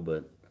video,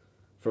 but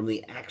from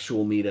the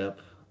actual meetup,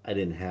 I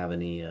didn't have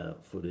any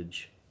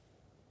footage.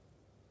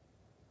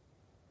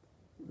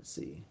 Let's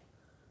see.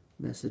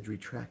 Message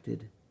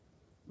retracted.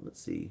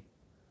 Let's see.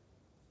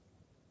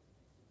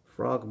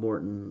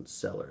 Frogmorton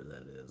Cellar,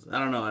 that is. I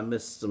don't know. I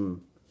missed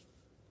some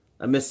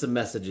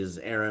messages,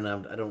 Aaron.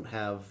 I don't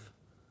have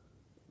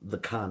the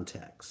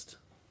context.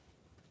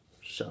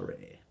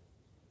 Sorry.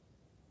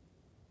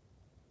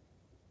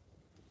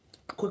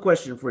 Quick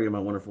question for you. My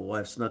wonderful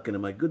wife snuck into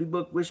my goodie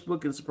book, wish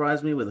book, and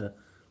surprised me with a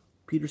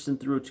Peterson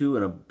 302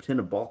 and a tin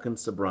of Balkan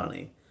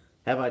Sobrani.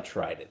 Have I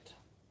tried it?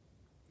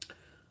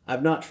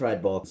 I've not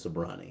tried Balkan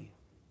Sobrani.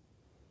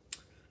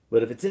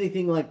 But if it's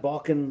anything like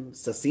Balkan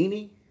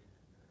Sassini,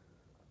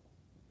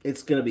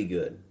 it's going to be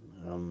good.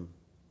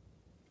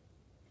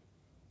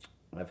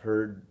 I've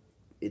heard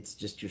it's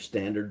just your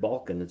standard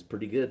Balkan. It's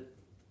pretty good.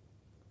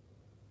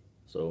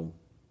 So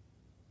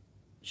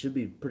Should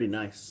be pretty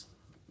nice.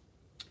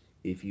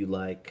 If you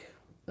like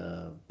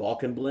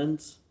Balkan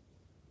blends,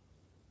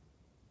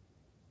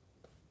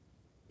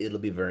 it'll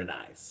be very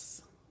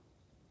nice.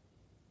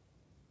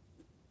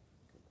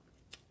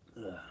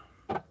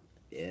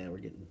 Yeah,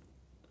 we're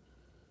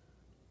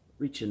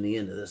reaching the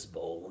end of this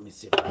bowl. Let me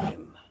see if I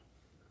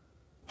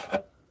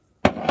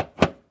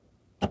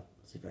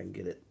can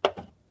get it.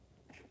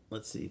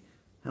 Let's see.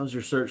 How's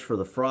your search for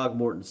the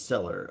Frogmorton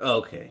Cellar? Oh,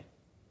 okay.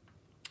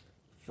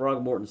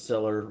 Frogmorton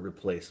Cellar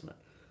replacement.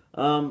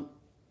 I've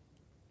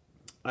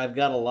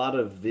got a lot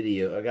of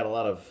video. I got a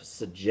lot of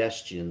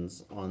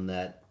suggestions on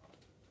that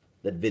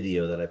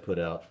video that I put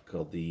out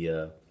called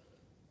the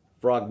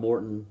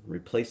Frogmorton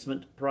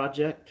Replacement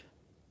Project.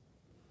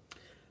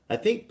 I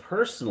think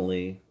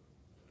personally,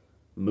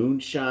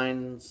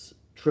 Moonshine's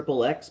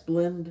Triple X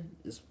blend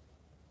is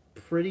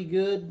pretty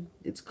good.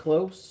 It's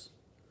close.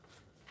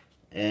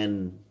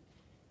 And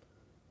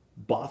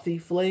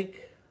Bothy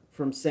Flake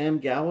from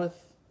Sam Gawith,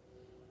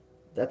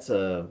 that's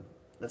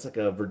like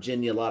a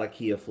Virginia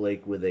Latakia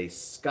flake with a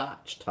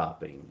Scotch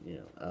topping,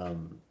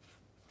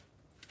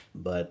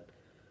 but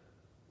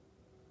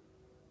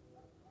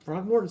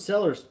Frogmorton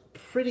Cellar's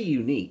pretty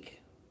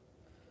unique.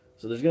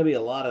 So there's gonna be a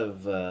lot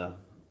of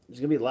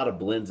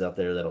blends out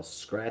there that'll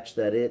scratch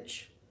that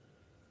itch.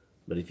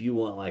 But if you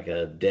want like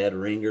a dead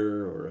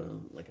ringer or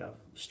like a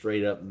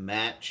straight up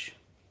match,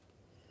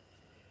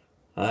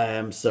 I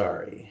am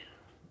sorry,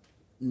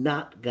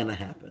 not gonna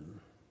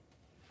happen.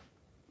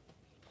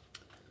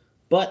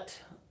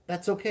 But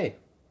that's okay.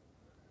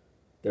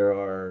 There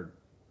are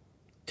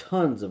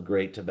tons of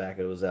great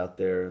tobaccos out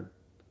there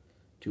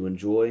to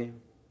enjoy,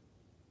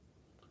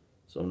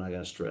 so I'm not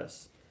going to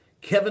stress.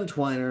 Kevin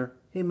Twiner,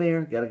 hey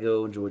Mayor, got to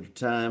go. Enjoyed your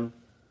time.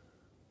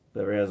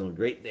 Whoever has a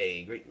great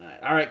day, great night.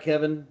 All right,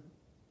 Kevin,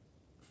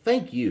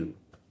 thank you.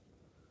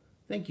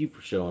 Thank you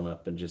for showing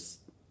up and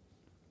just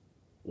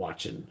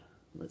watching.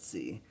 Let's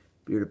see.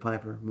 Bearded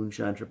Piper,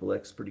 Moonshine Triple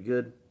X, pretty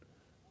good.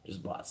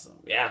 Just bought some.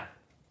 Yeah.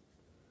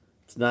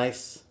 It's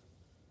nice.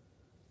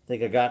 I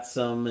think I got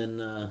some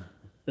in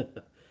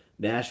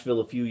Nashville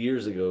a few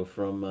years ago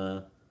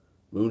from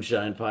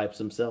Moonshine Pipes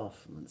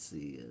himself. Let's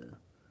see.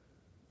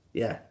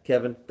 Yeah,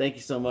 Kevin, thank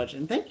you so much,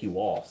 and thank you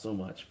all so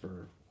much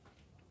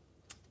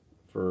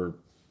for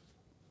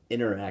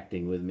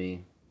interacting with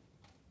me.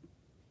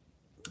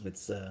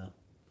 It's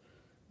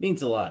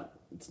means a lot.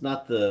 It's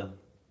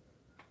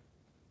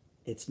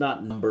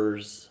not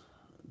numbers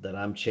that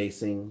I'm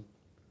chasing.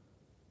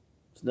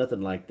 It's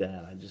nothing like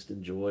that. I just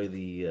enjoy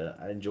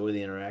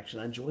the interaction.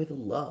 I enjoy the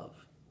love.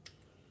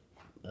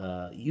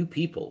 You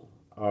people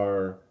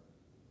are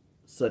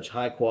such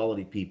high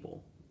quality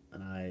people,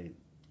 and I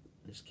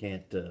just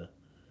can't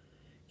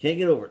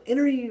get over it.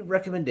 Any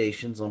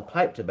recommendations on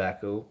pipe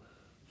tobacco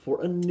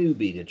for a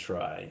newbie to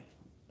try?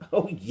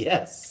 Oh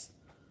yes,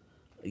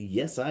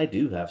 I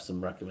do have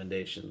some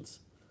recommendations.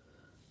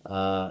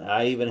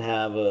 I even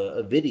have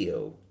a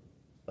video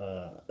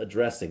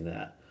addressing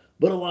that.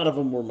 But a lot of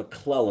them were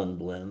McClellan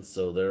blends,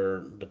 so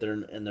they're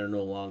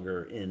no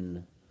longer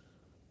in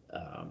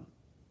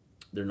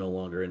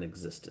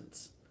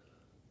existence.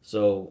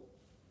 So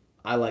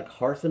I like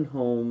Hearth and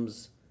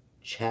Home's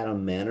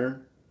Chatham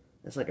Manor.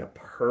 That's like a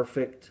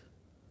perfect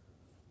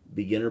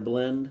beginner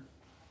blend.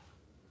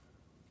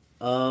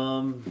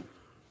 Hearth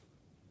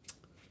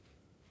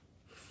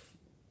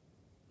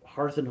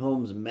and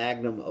Home's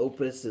Magnum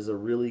Opus is a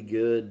really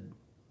good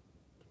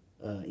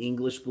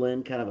English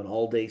blend, kind of an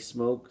all-day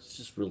smoke. It's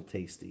just real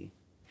tasty.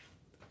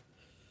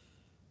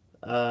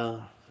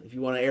 If you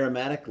want an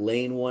aromatic,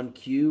 Lane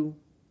 1Q,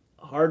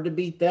 hard to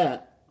beat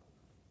that.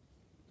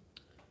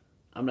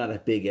 I'm not a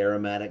big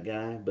aromatic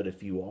guy, but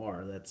if you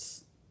are,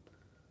 that's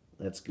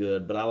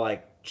good. But I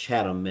like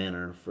Chatham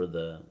Manor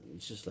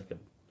it's just like a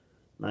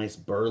nice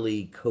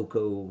burly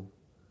cocoa,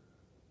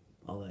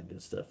 all that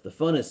good stuff. The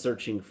fun is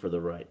searching for the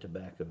right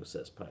tobacco,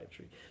 says Pipe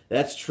Tree.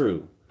 That's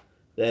true.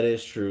 That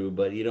is true,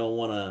 but you don't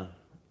want to,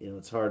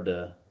 it's hard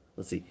to,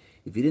 let's see.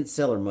 If you didn't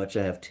sell her much,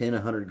 I have 10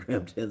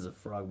 100-gram tins of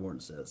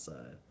Frogmorton set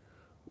aside.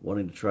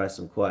 Wanting to try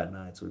some quiet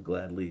nights, would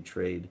gladly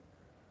trade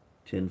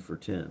 10 for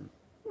 10.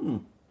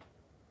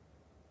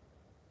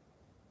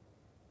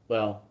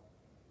 Well,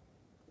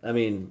 I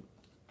mean,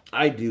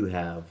 I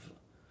have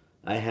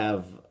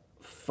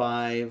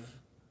 5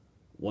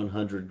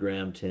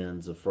 100-gram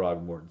tins of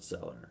Frogmorton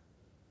Cellar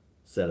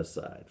set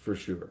aside, for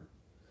sure.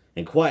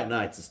 And Quiet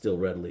Nights is still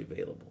readily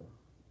available.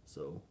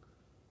 So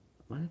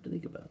I might have to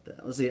think about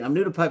that. Let's see. I'm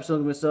new to pipe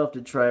smoking myself.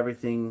 Did try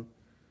everything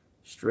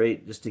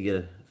straight just to get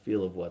a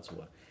feel of what's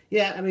what.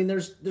 Yeah, I mean,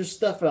 there's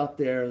stuff out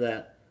there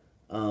that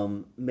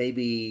may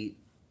be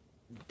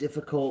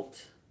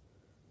difficult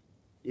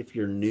if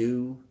you're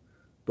new,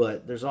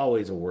 but there's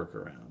always a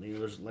workaround.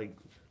 There's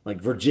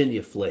like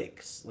Virginia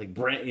flakes, like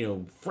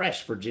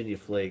fresh Virginia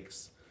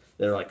flakes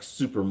that are like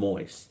super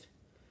moist.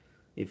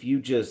 If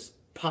you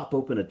just pop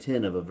open a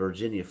tin of a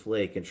Virginia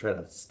flake and try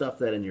to stuff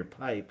that in your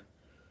pipe,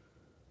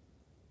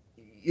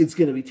 it's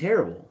going to be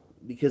terrible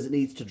because it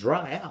needs to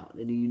dry out,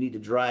 and you need to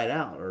dry it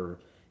out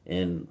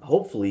and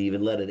hopefully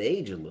even let it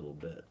age a little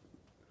bit.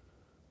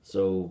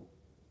 So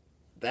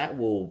that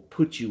will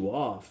put you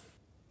off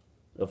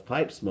of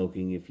pipe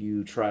smoking if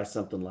you try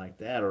something like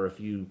that, or if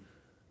you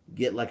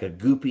get like a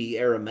goopy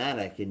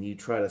aromatic and you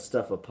try to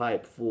stuff a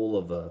pipe full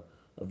of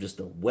just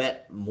a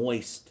wet,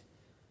 moist,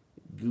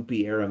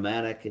 goopy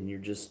aromatic, and you're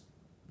just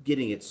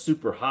getting it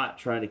super hot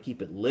trying to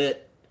keep it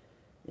lit,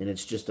 and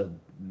it's just a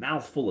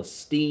mouthful of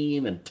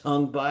steam and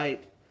tongue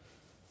bite.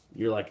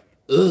 You're like,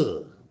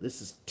 ugh,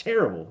 this is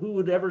terrible. Who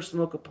would ever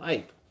smoke a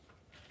pipe?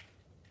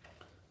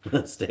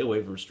 Stay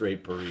away from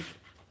straight perique.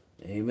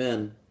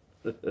 Amen.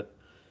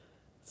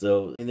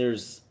 So, and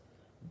there's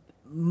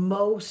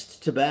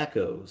most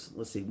tobaccos.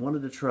 Let's see,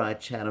 wanted to try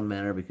Chatham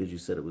Manor because you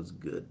said it was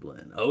good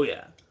blend. Oh,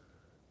 yeah.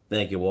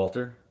 Thank you,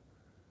 Walter.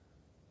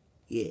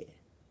 Yeah.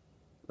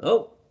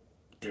 Oh,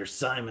 there's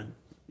Simon.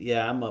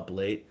 Yeah, I'm up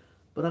late,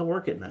 but I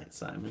work at night,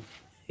 Simon.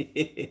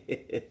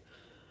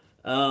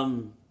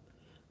 um,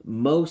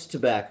 most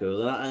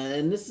tobacco,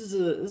 and this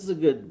is a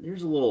good.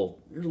 Here's a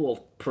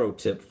little pro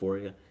tip for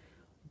you.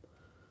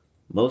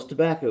 Most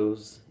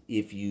tobaccos,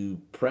 if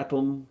you prep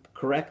them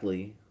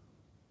correctly,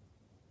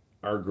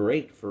 are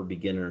great for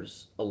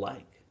beginners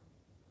alike.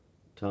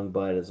 Tongue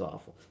bite is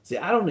awful. See,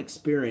 I don't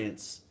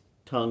experience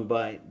tongue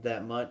bite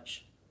that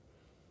much,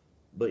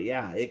 but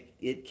yeah,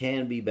 it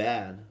can be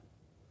bad.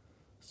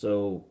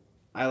 So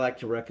I like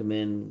to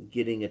recommend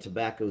getting a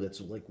tobacco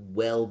that's like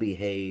well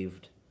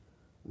behaved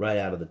right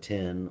out of the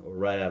tin or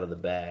right out of the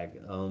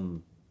bag.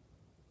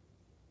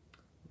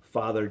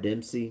 Father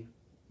Dempsey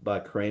by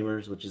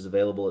Kramer's, which is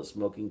available at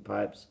Smoking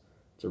Pipes.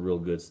 It's a real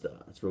good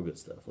stuff. It's real good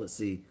stuff. Let's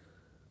see.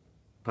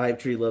 Pipe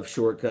Tree Love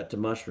Shortcut to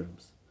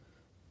Mushrooms.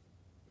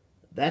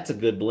 That's a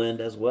good blend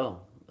as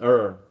well.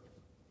 Or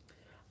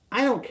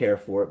I don't care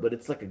for it, but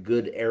it's like a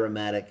good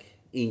aromatic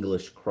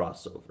English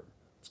crossover.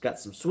 It's got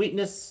some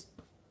sweetness.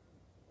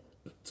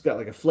 It's got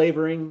like a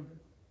flavoring,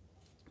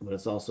 but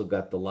it's also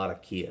got the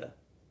Latakia.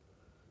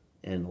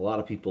 And a lot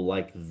of people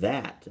like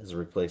that as a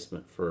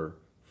replacement for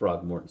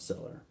Frogmorton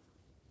Cellar.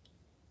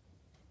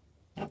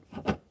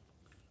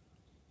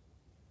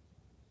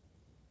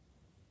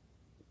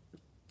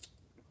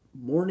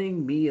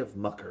 Morning Me of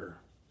Mucker.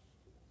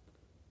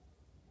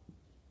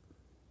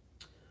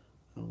 I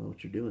don't know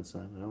what you're doing,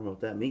 Simon. I don't know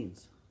what that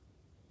means.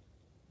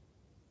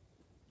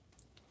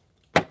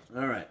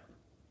 All right.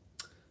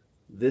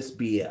 This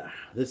beer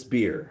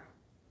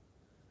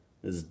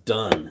is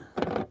done.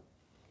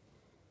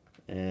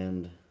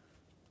 And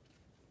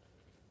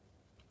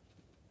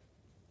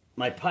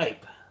my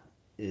pipe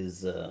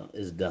is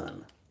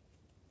done.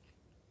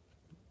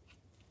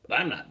 But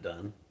I'm not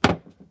done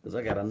because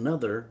I got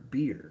another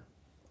beer.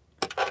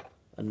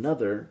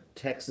 Another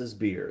Texas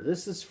beer.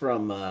 This is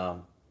from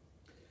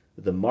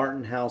the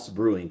Martin House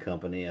Brewing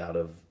Company out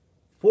of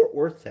Fort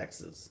Worth,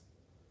 Texas.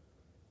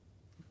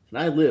 And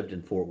I lived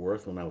in Fort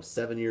Worth when I was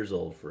 7 years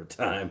old for a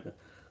time.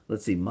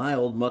 Let's see, my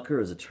old mucker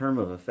is a term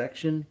of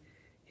affection.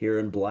 Here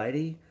in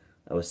Blighty,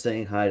 I was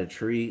saying hi to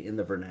Tree in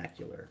the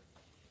vernacular.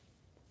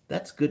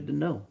 That's good to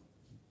know.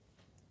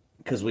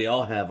 Because we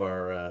all have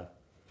our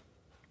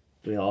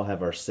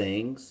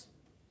sayings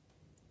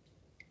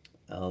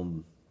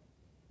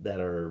that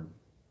are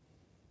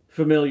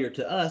familiar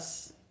to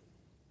us.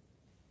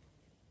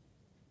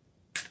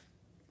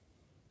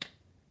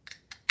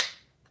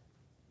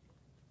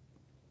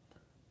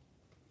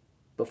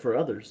 But for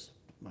others,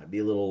 might be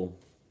a little,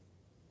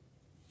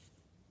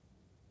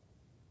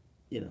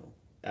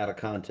 out of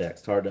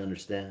context, hard to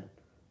understand.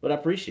 But I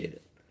appreciate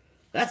it.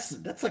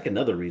 That's like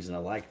another reason I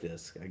like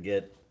this. I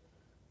get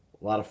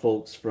a lot of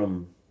folks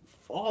from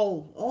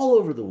all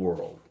over the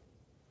world.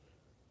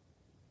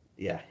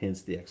 Yeah,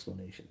 hence the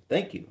explanation.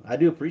 Thank you. I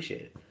do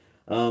appreciate it.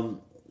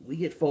 We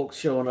get folks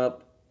showing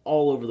up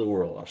all over the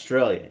world: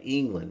 Australia,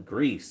 England,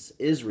 Greece,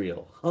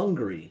 Israel,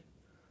 Hungary,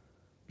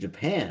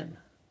 Japan.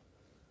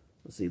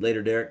 Let's see.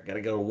 Later, Derek. Got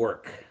to go to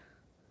work.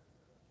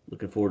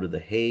 Looking forward to the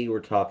Hey We're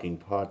Talking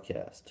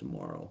podcast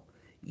tomorrow.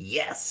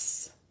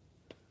 Yes.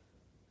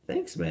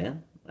 Thanks,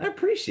 man. I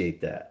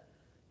appreciate that.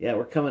 Yeah,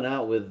 we're coming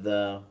out with,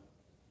 I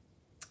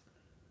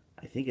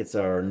think it's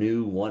our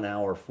new 1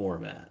 hour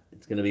format.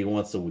 It's going to be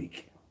once a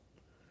week.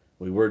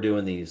 We were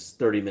doing these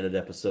 30-minute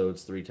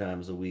episodes 3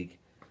 times a week.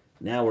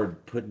 Now we're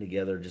putting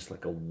together just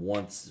like a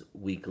once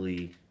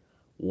weekly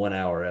 1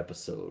 hour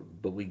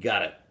episode. But we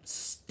got it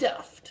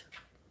stuffed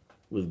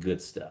with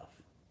good stuff.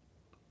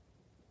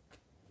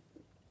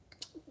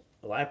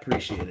 Well, I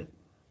appreciate it.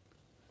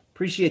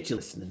 Appreciate you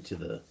listening to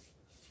the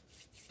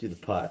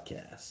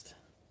podcast.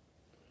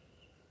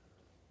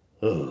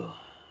 Oh,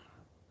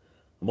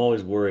 I'm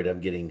always worried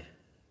I'm getting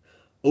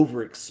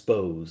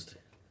overexposed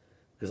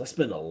because I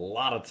spend a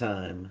lot of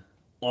time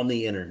on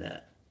the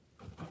internet,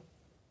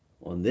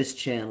 on this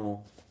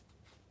channel,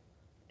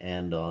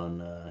 and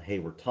on Hey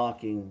We're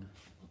Talking.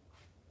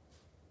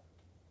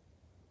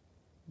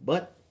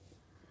 But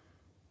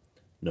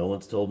no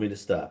one's told me to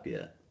stop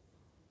yet.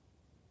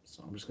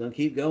 So I'm just going to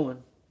keep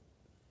going.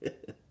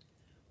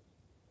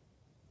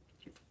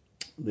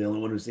 The only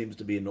one who seems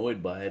to be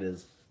annoyed by it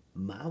is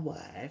my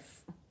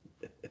wife.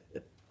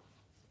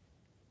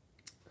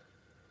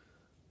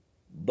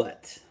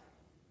 But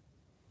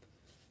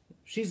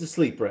She's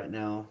asleep right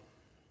now,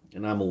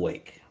 and I'm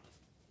awake.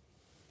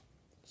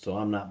 So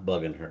I'm not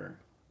bugging her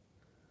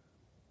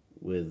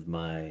with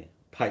my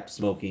pipe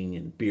smoking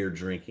and beer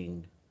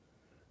drinking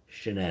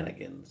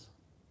shenanigans.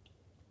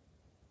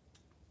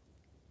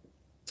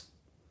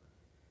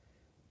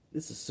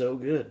 This is so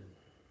good.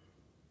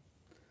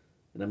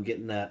 And I'm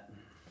getting that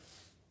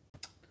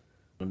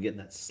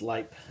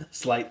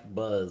slight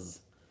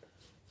buzz.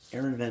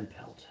 Aaron Van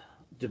Pelt.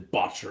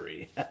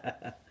 Debauchery.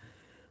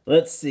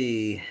 Let's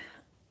see.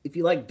 If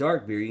you like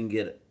dark beer,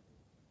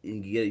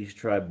 you should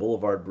try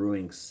Boulevard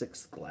Brewing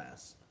Sixth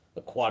Glass,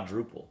 a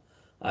quadruple.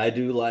 I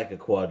do like a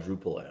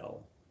quadruple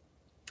ale,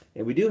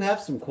 and we do have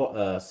some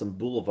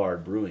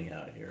Boulevard Brewing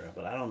out here,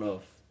 but I don't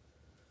know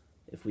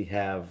if we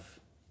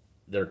have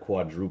their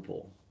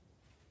quadruple.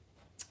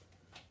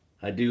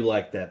 I do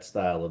like that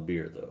style of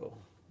beer though.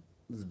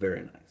 It's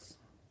very nice.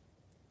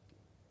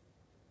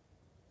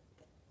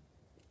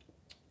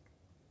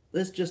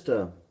 This is just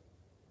a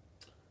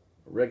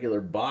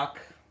regular Bach,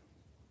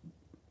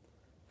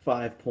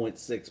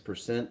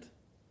 5.6%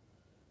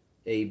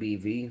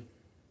 ABV,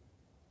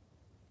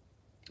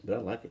 but I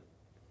like it.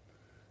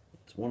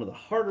 It's one of the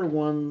harder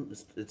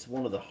ones. It's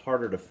one of the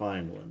harder to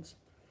find ones.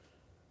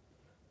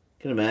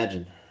 You can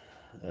imagine.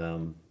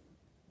 Um,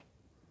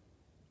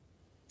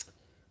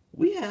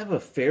 we have a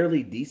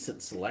fairly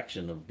decent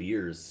selection of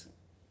beers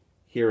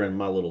here in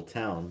my little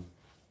town,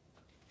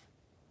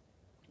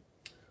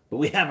 but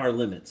we have our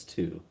limits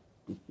too.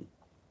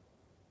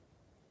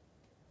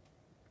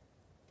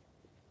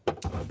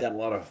 I've got a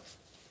lot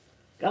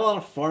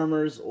of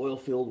farmers, oil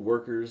field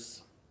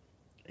workers.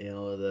 You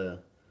know,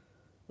 the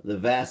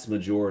vast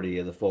majority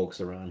of the folks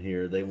around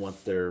here, they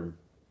want their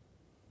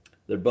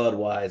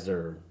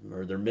Budweiser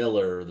or their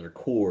Miller or their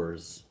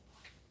Coors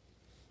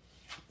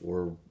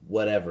or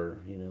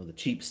whatever, you know, the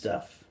cheap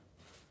stuff.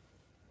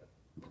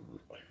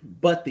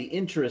 But the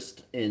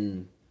interest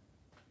in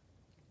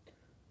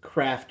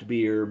craft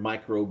beer,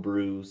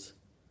 microbrews,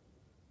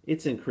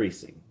 it's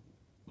increasing.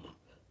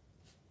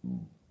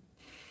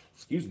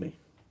 Excuse me.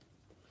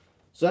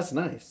 So that's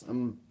nice.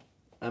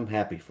 I'm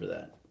happy for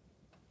that.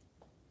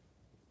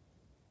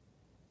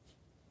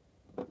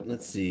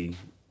 Let's see.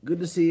 Good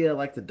to see you. I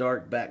like the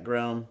dark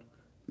background.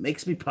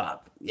 Makes me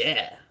pop.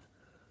 Yeah.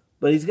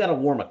 But he's got to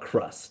warm a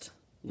crust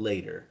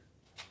later.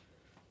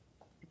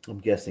 I'm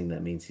guessing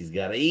that means he's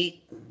got to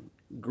eat.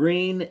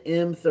 Green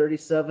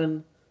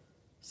M37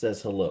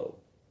 says hello.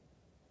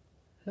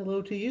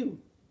 Hello to you.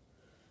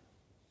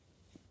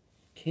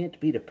 Can't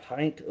beat a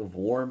pint of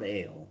warm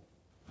ale.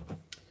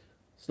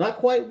 It's not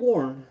quite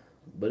warm,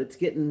 but it's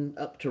getting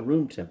up to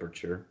room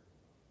temperature,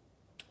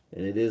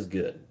 and it is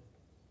good.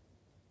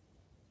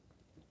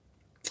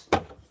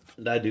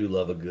 And I do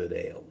love a good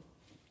ale.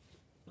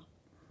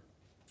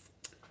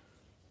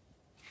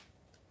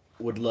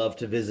 Would love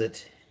to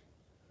visit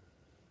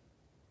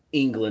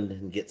England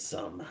and get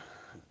some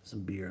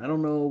beer. I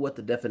don't know what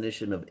the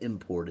definition of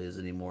import is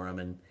anymore. I'm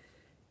in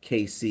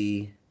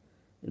KC,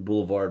 and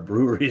Boulevard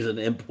Brewery is an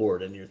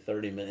import, and you're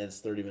 30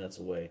 minutes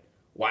away.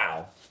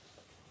 Wow.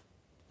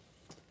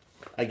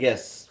 I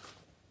guess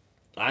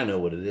I know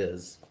what it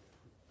is.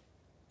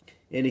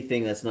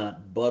 Anything that's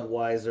not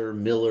Budweiser,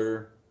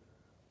 Miller,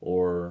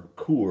 or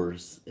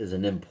Coors is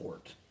an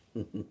import.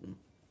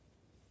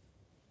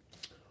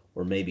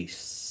 Or maybe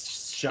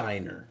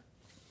Shiner.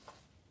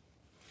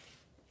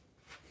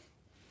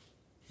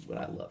 But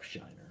I love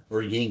Shiner.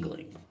 Or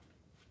Yingling.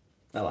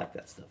 I like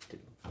that stuff too.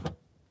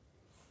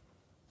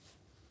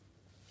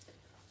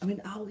 I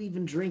mean, I'll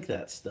even drink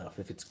that stuff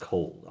if it's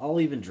cold. I'll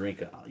even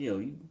drink it. You know,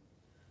 you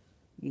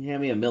can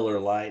hand me a Miller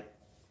Lite.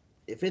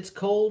 If it's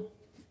cold,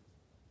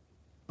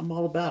 I'm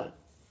all about it.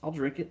 I'll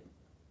drink it.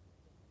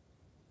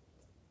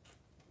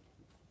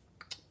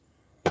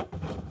 I'm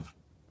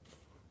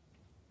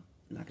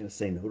not going to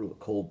say no to a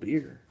cold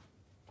beer.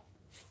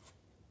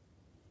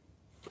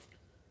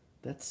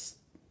 That's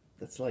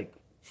like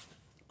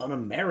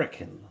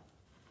un-American.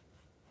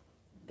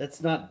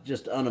 That's not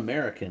just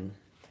un-American.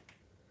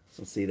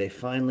 Let's see, they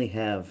finally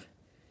have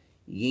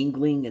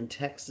Yingling in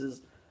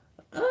Texas.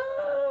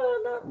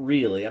 Not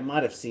really. I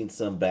might have seen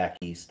some back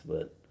east,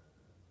 but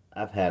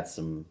I've had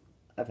some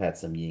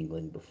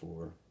Yingling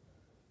before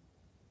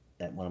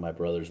at one of my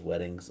brother's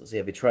weddings. Let's see,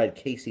 have you tried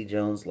Casey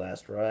Jones'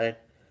 Last Ride?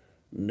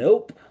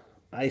 Nope.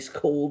 Ice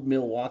cold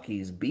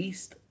Milwaukee's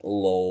Beast.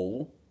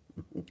 Lol.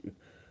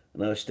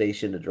 Another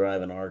station to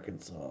drive in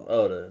Arkansas.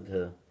 Oh,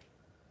 to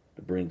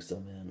bring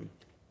some in.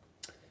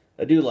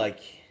 I do like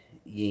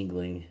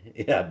Yingling.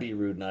 Yeah, be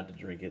rude not to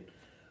drink it.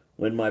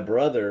 When my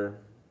brother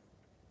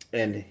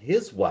and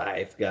his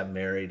wife got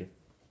married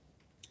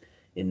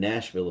in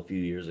Nashville a few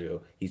years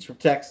ago, he's from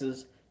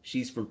Texas,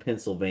 she's from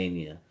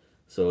Pennsylvania.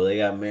 So they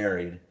got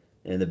married,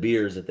 and the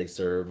beers that they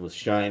served was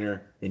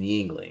Shiner and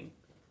Yingling.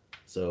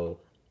 So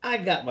I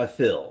got my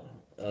fill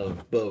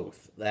of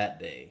both that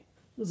day.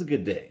 It was a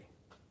good day.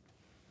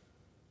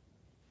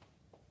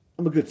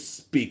 I'm a good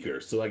speaker,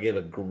 so I gave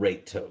a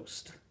great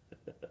toast.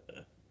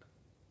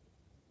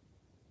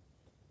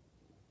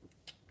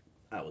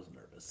 I was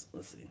nervous.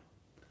 Let's see.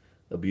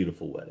 a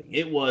beautiful wedding.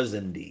 It was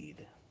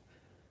indeed.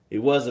 It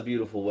was a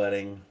beautiful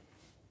wedding,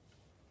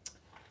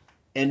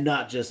 and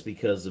not just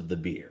because of the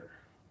beer.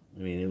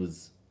 I mean, it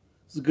was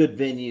a good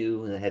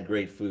venue and it had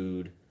great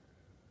food.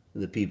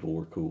 And the people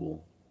were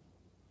cool,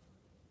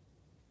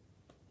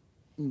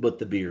 but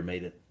the beer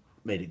made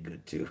it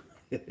good too.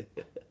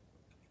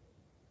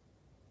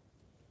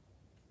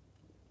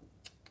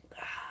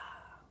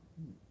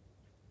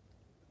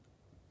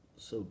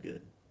 So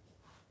good.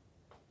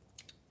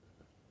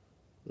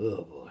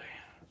 Oh boy.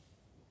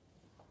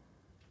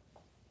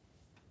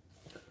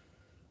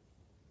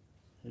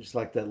 I just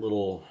like that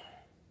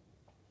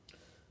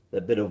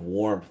bit of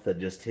warmth that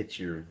just hits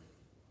your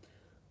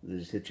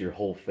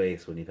whole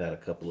face when you've had a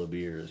couple of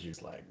beers. You're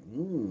just like,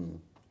 mmm.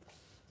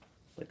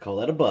 They call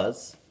that a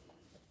buzz.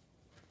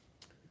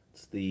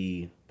 It's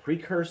the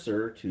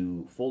precursor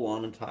to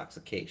full-on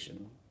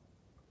intoxication,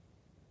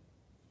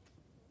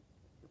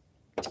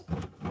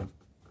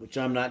 which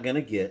I'm not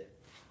gonna get,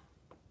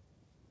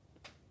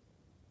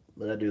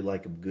 but I do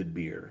like a good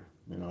beer,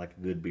 and I like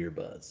a good beer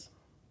buzz.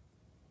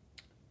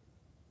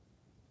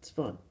 It's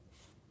fun.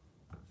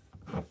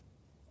 I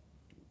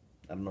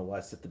don't know why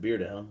I set the beer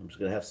down. I'm just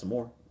gonna have some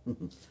more.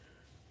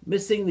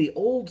 Missing the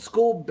old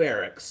school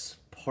barracks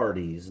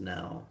parties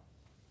now.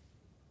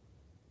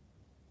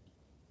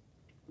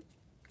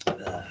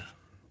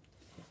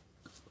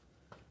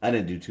 I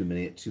didn't do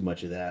too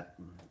much of that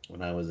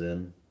when I was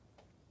in.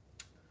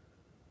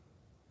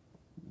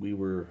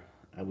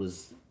 I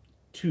was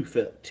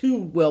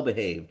too well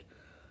behaved.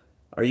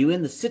 Are you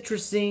in the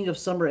citrusing of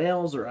summer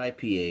ales or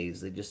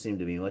IPAs? They just seem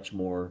to be much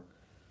more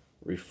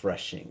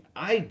refreshing.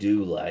 I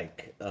do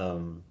like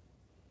some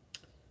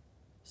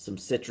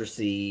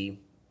citrusy,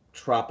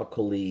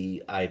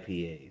 tropically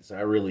IPAs.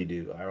 I really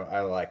do. I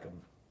like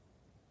them.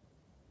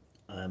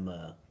 I'm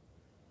a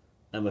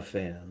I'm a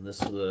fan. This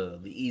the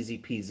Easy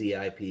Peasy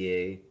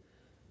IPA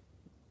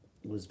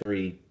was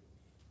very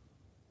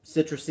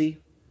citrusy,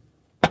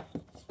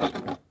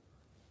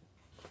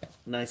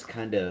 nice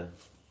kind of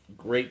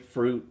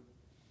grapefruit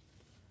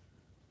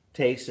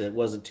taste, and it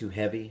wasn't too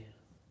heavy.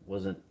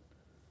 Wasn't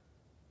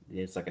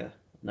It's like a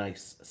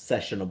nice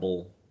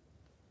sessionable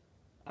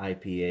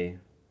IPA.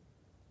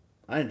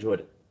 I enjoyed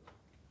it.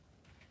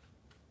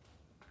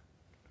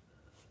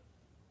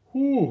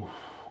 Whew.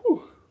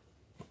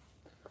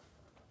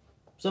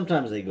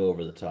 Sometimes they go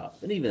over the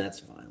top, and even that's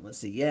fine. Let's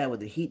see. Yeah, with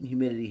the heat and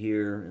humidity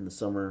here in the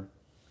summer,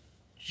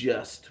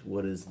 just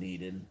what is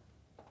needed.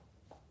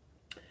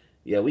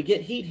 Yeah, we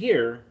get heat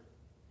here,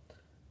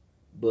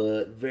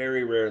 but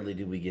very rarely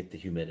do we get the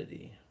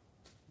humidity.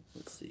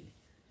 Let's see.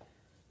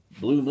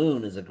 Blue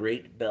Moon is a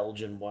great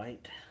Belgian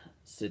white,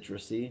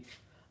 citrusy.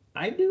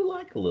 I do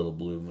like a little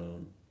Blue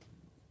Moon.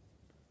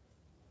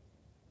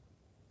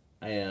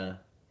 I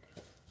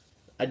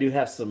I do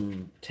have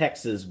some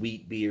Texas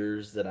wheat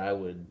beers that I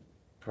would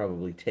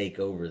probably take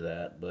over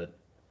that, but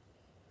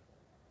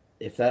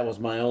if that was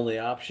my only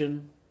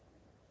option,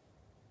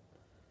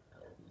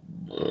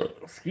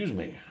 excuse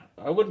me,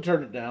 I wouldn't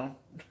turn it down.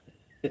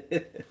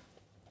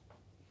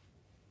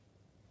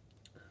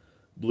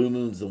 Blue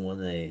Moon's the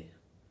one they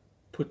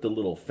put the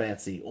little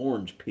fancy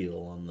orange peel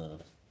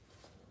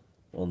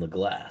on the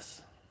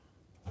glass.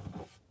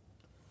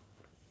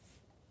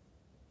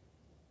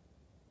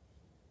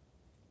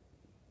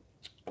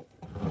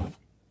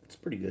 It's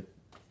pretty good.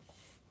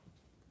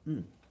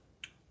 Mm,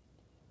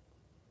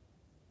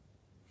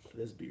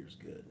 this beer's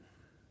good.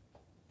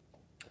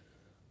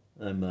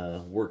 I'm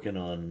working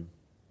on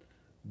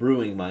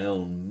brewing my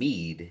own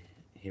mead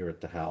here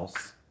at the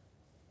house,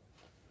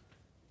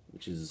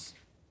 which is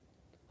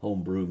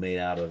home brew made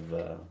out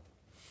of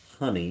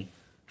honey.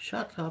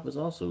 Shot Top is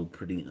also a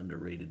pretty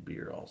underrated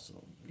beer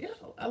also. Yeah,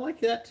 I like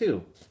that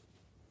too.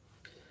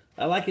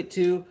 I like it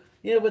too.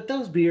 Yeah, but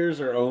those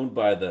beers are owned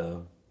by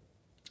the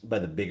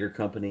bigger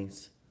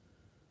companies.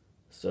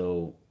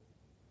 So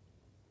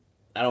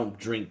I don't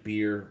drink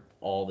beer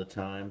all the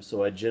time,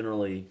 so I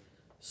generally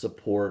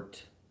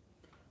support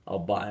I'll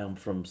buy them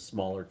from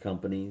smaller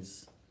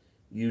companies,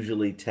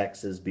 usually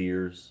Texas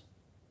beers.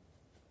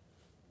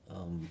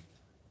 Um,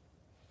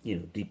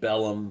 Deep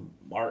Ellum,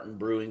 Martin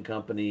Brewing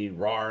Company,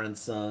 Rar and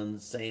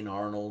Sons, St.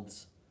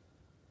 Arnold's,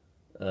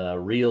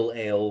 Real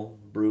Ale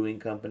Brewing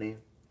Company.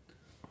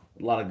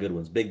 A lot of good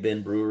ones. Big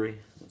Ben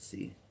Brewery. Let's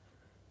see.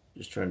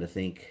 Just trying to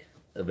think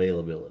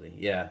availability.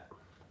 Yeah,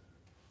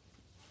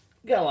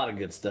 got a lot of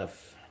good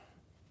stuff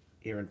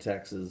here in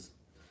Texas,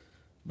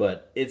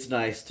 but it's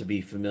nice to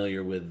be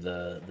familiar with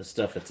the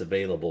stuff that's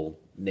available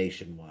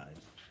nationwide.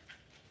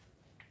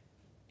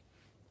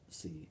 Let's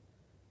see.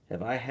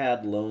 Have I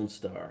had Lone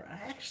Star?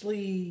 I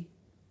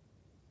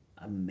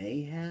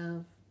may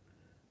have,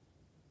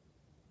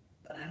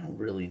 but I don't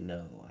really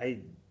know. I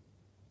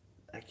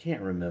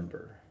can't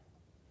remember.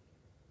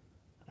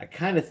 I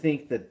kind of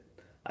think that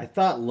I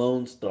thought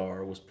Lone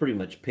Star was pretty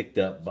much picked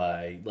up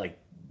by like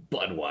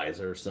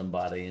Budweiser or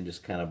somebody and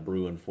just kind of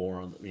brewing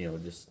for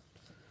them. Just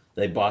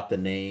they bought the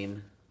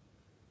name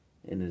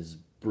and is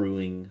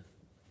brewing,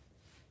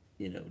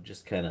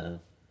 just kind of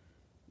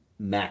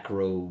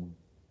macro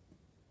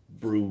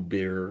brew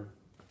beer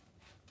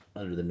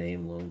under the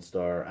name Lone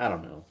Star. I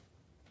don't know.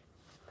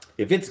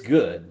 If it's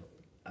good,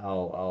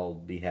 I'll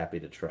be happy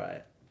to try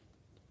it.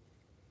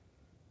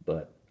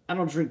 But I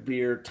don't drink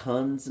beer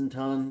tons and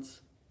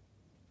tons,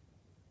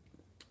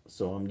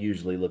 so I'm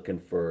usually looking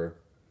for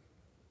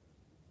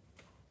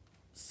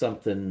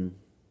something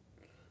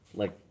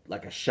like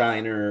a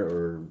Shiner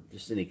or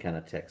just any kind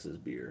of Texas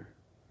beer.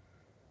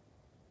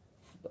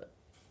 But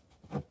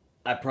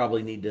I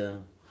probably need to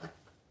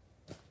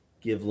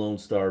give Lone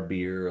Star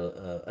beer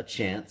a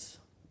chance.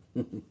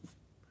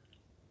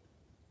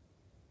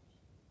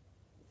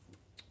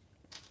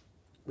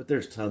 But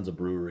there's tons of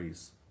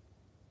breweries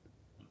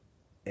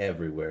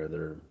everywhere.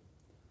 They're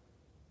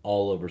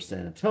all over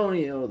San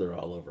Antonio, they're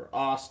all over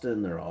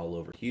Austin, they're all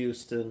over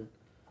Houston,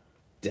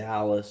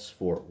 Dallas,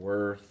 Fort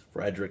Worth,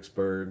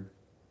 Fredericksburg.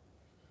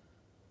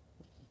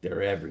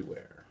 They're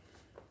everywhere.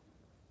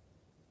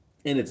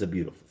 And it's a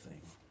beautiful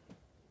thing.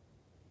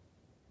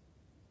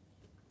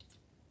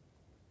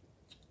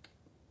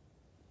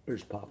 They're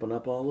just popping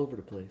up all over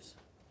the place.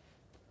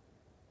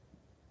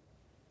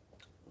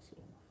 So,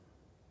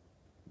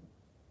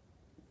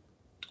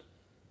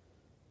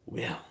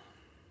 well,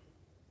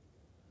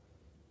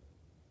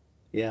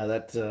 yeah,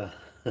 that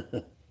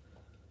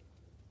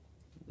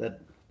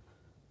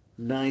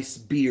nice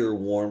beer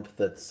warmth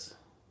that's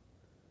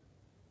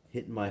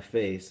hitting my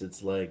face.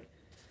 It's like,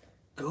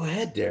 go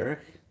ahead,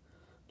 Derek,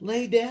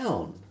 lay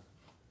down,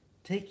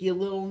 take you a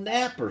little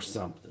nap or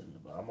something.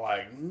 But I'm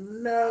like,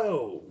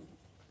 no,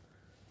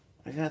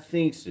 I got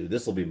things to do.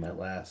 This will be my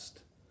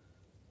last.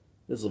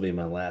 This will be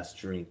my last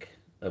drink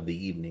of the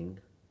evening.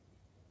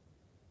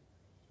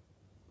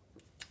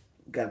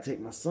 Got to take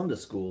my son to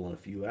school in a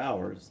few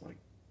hours, like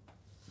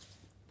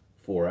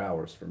 4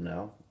 hours from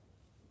now.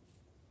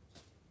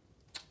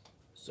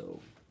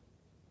 So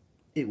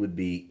it would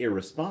be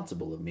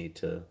irresponsible of me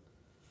to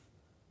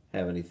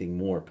have anything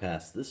more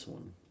past this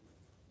one.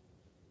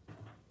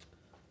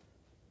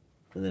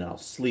 And then I'll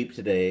sleep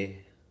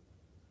today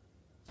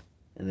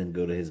and then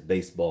go to his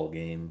baseball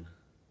game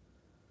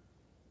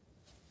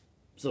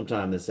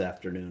sometime this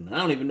afternoon. I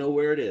don't even know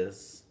where it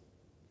is.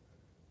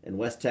 And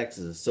West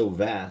Texas is so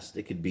vast,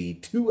 it could be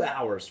 2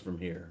 hours from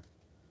here.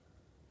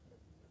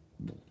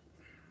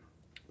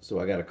 So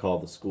I got to call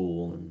the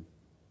school and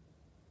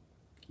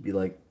be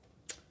like,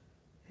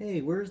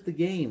 hey, where's the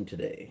game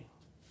today?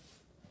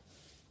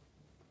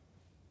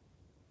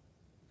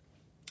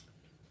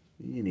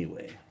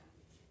 Anyway.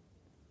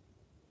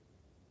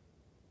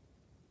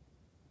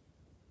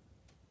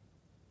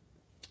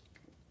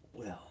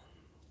 Well.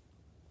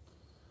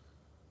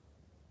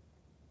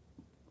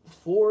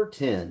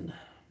 4:10.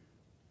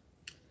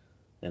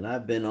 And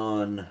I've been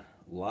on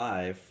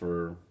live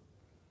for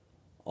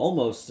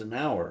almost an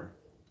hour.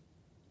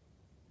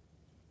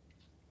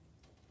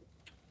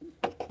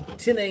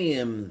 10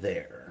 a.m.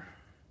 there.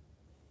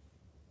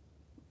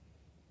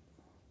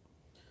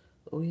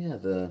 Oh yeah,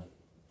 the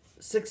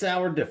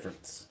 6-hour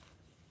difference.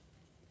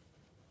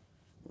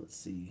 Let's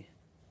see.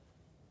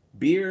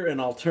 Beer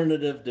and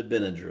alternative to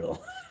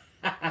Benadryl.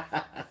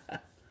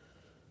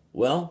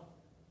 Well,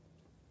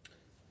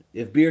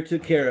 if beer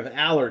took care of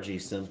allergy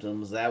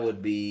symptoms, that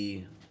would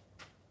be,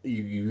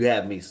 you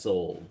have me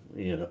sold,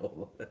 you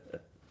know.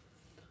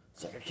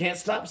 It's like, I can't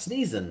stop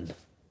sneezing.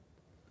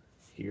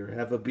 Here,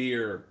 have a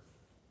beer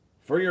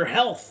for your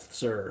health,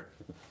 sir.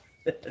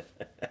 I'll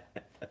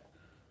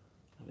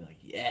be like,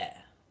 yeah.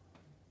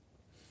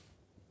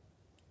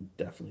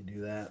 Definitely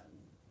do that.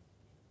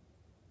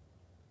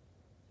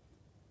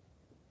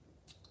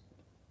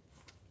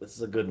 This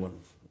is a good one.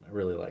 I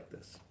really like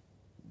this.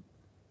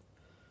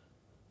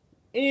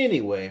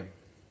 Anyway,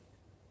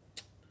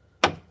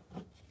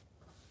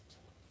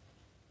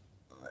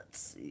 let's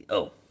see.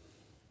 Oh,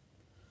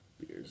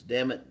 beers.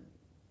 Damn it.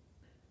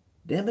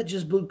 Damn it,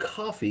 just blew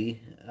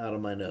coffee out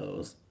of my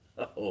nose.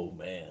 Oh,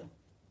 man.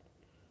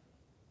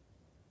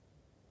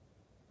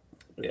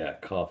 Yeah,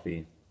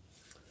 coffee.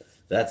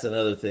 That's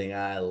another thing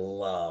I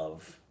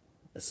love.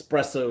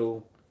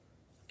 Espresso,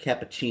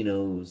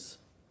 cappuccinos.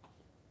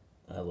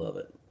 I love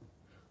it.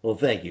 Well,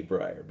 thank you,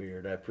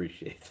 Briarbeard. I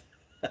appreciate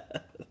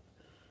that.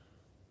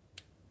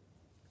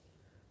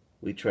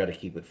 We try to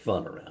keep it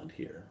fun around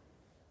here.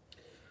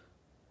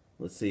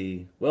 Let's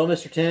see. Well,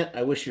 Mr. Tent,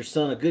 I wish your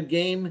son a good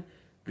game.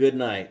 Good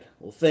night.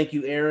 Well, thank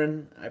you,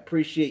 Aaron. I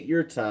appreciate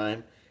your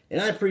time, and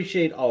I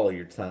appreciate all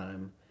your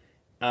time.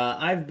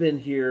 I've been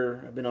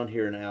here. I've been on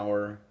here an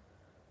hour,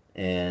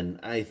 and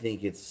I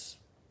think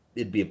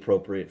it'd be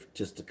appropriate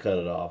just to cut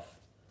it off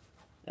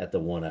at the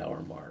 1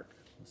 hour mark.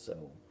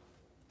 So,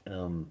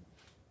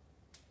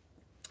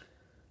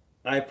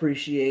 I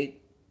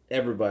appreciate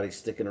everybody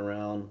sticking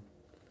around.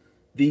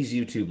 These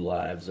YouTube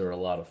lives are a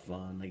lot of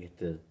fun. I get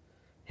to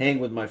hang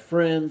with my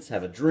friends,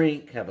 have a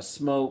drink, have a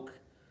smoke,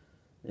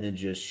 and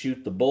just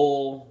shoot the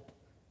bull,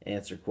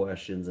 answer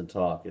questions, and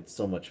talk. It's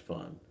so much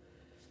fun.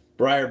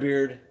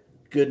 Briarbeard,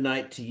 good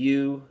night to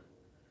you.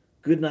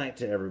 Good night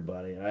to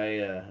everybody. I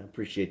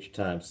appreciate your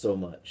time so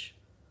much.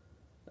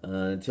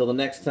 Until the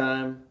next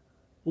time,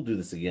 we'll do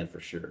this again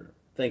for sure.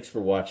 Thanks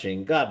for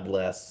watching. God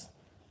bless.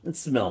 And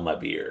smell my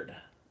beard.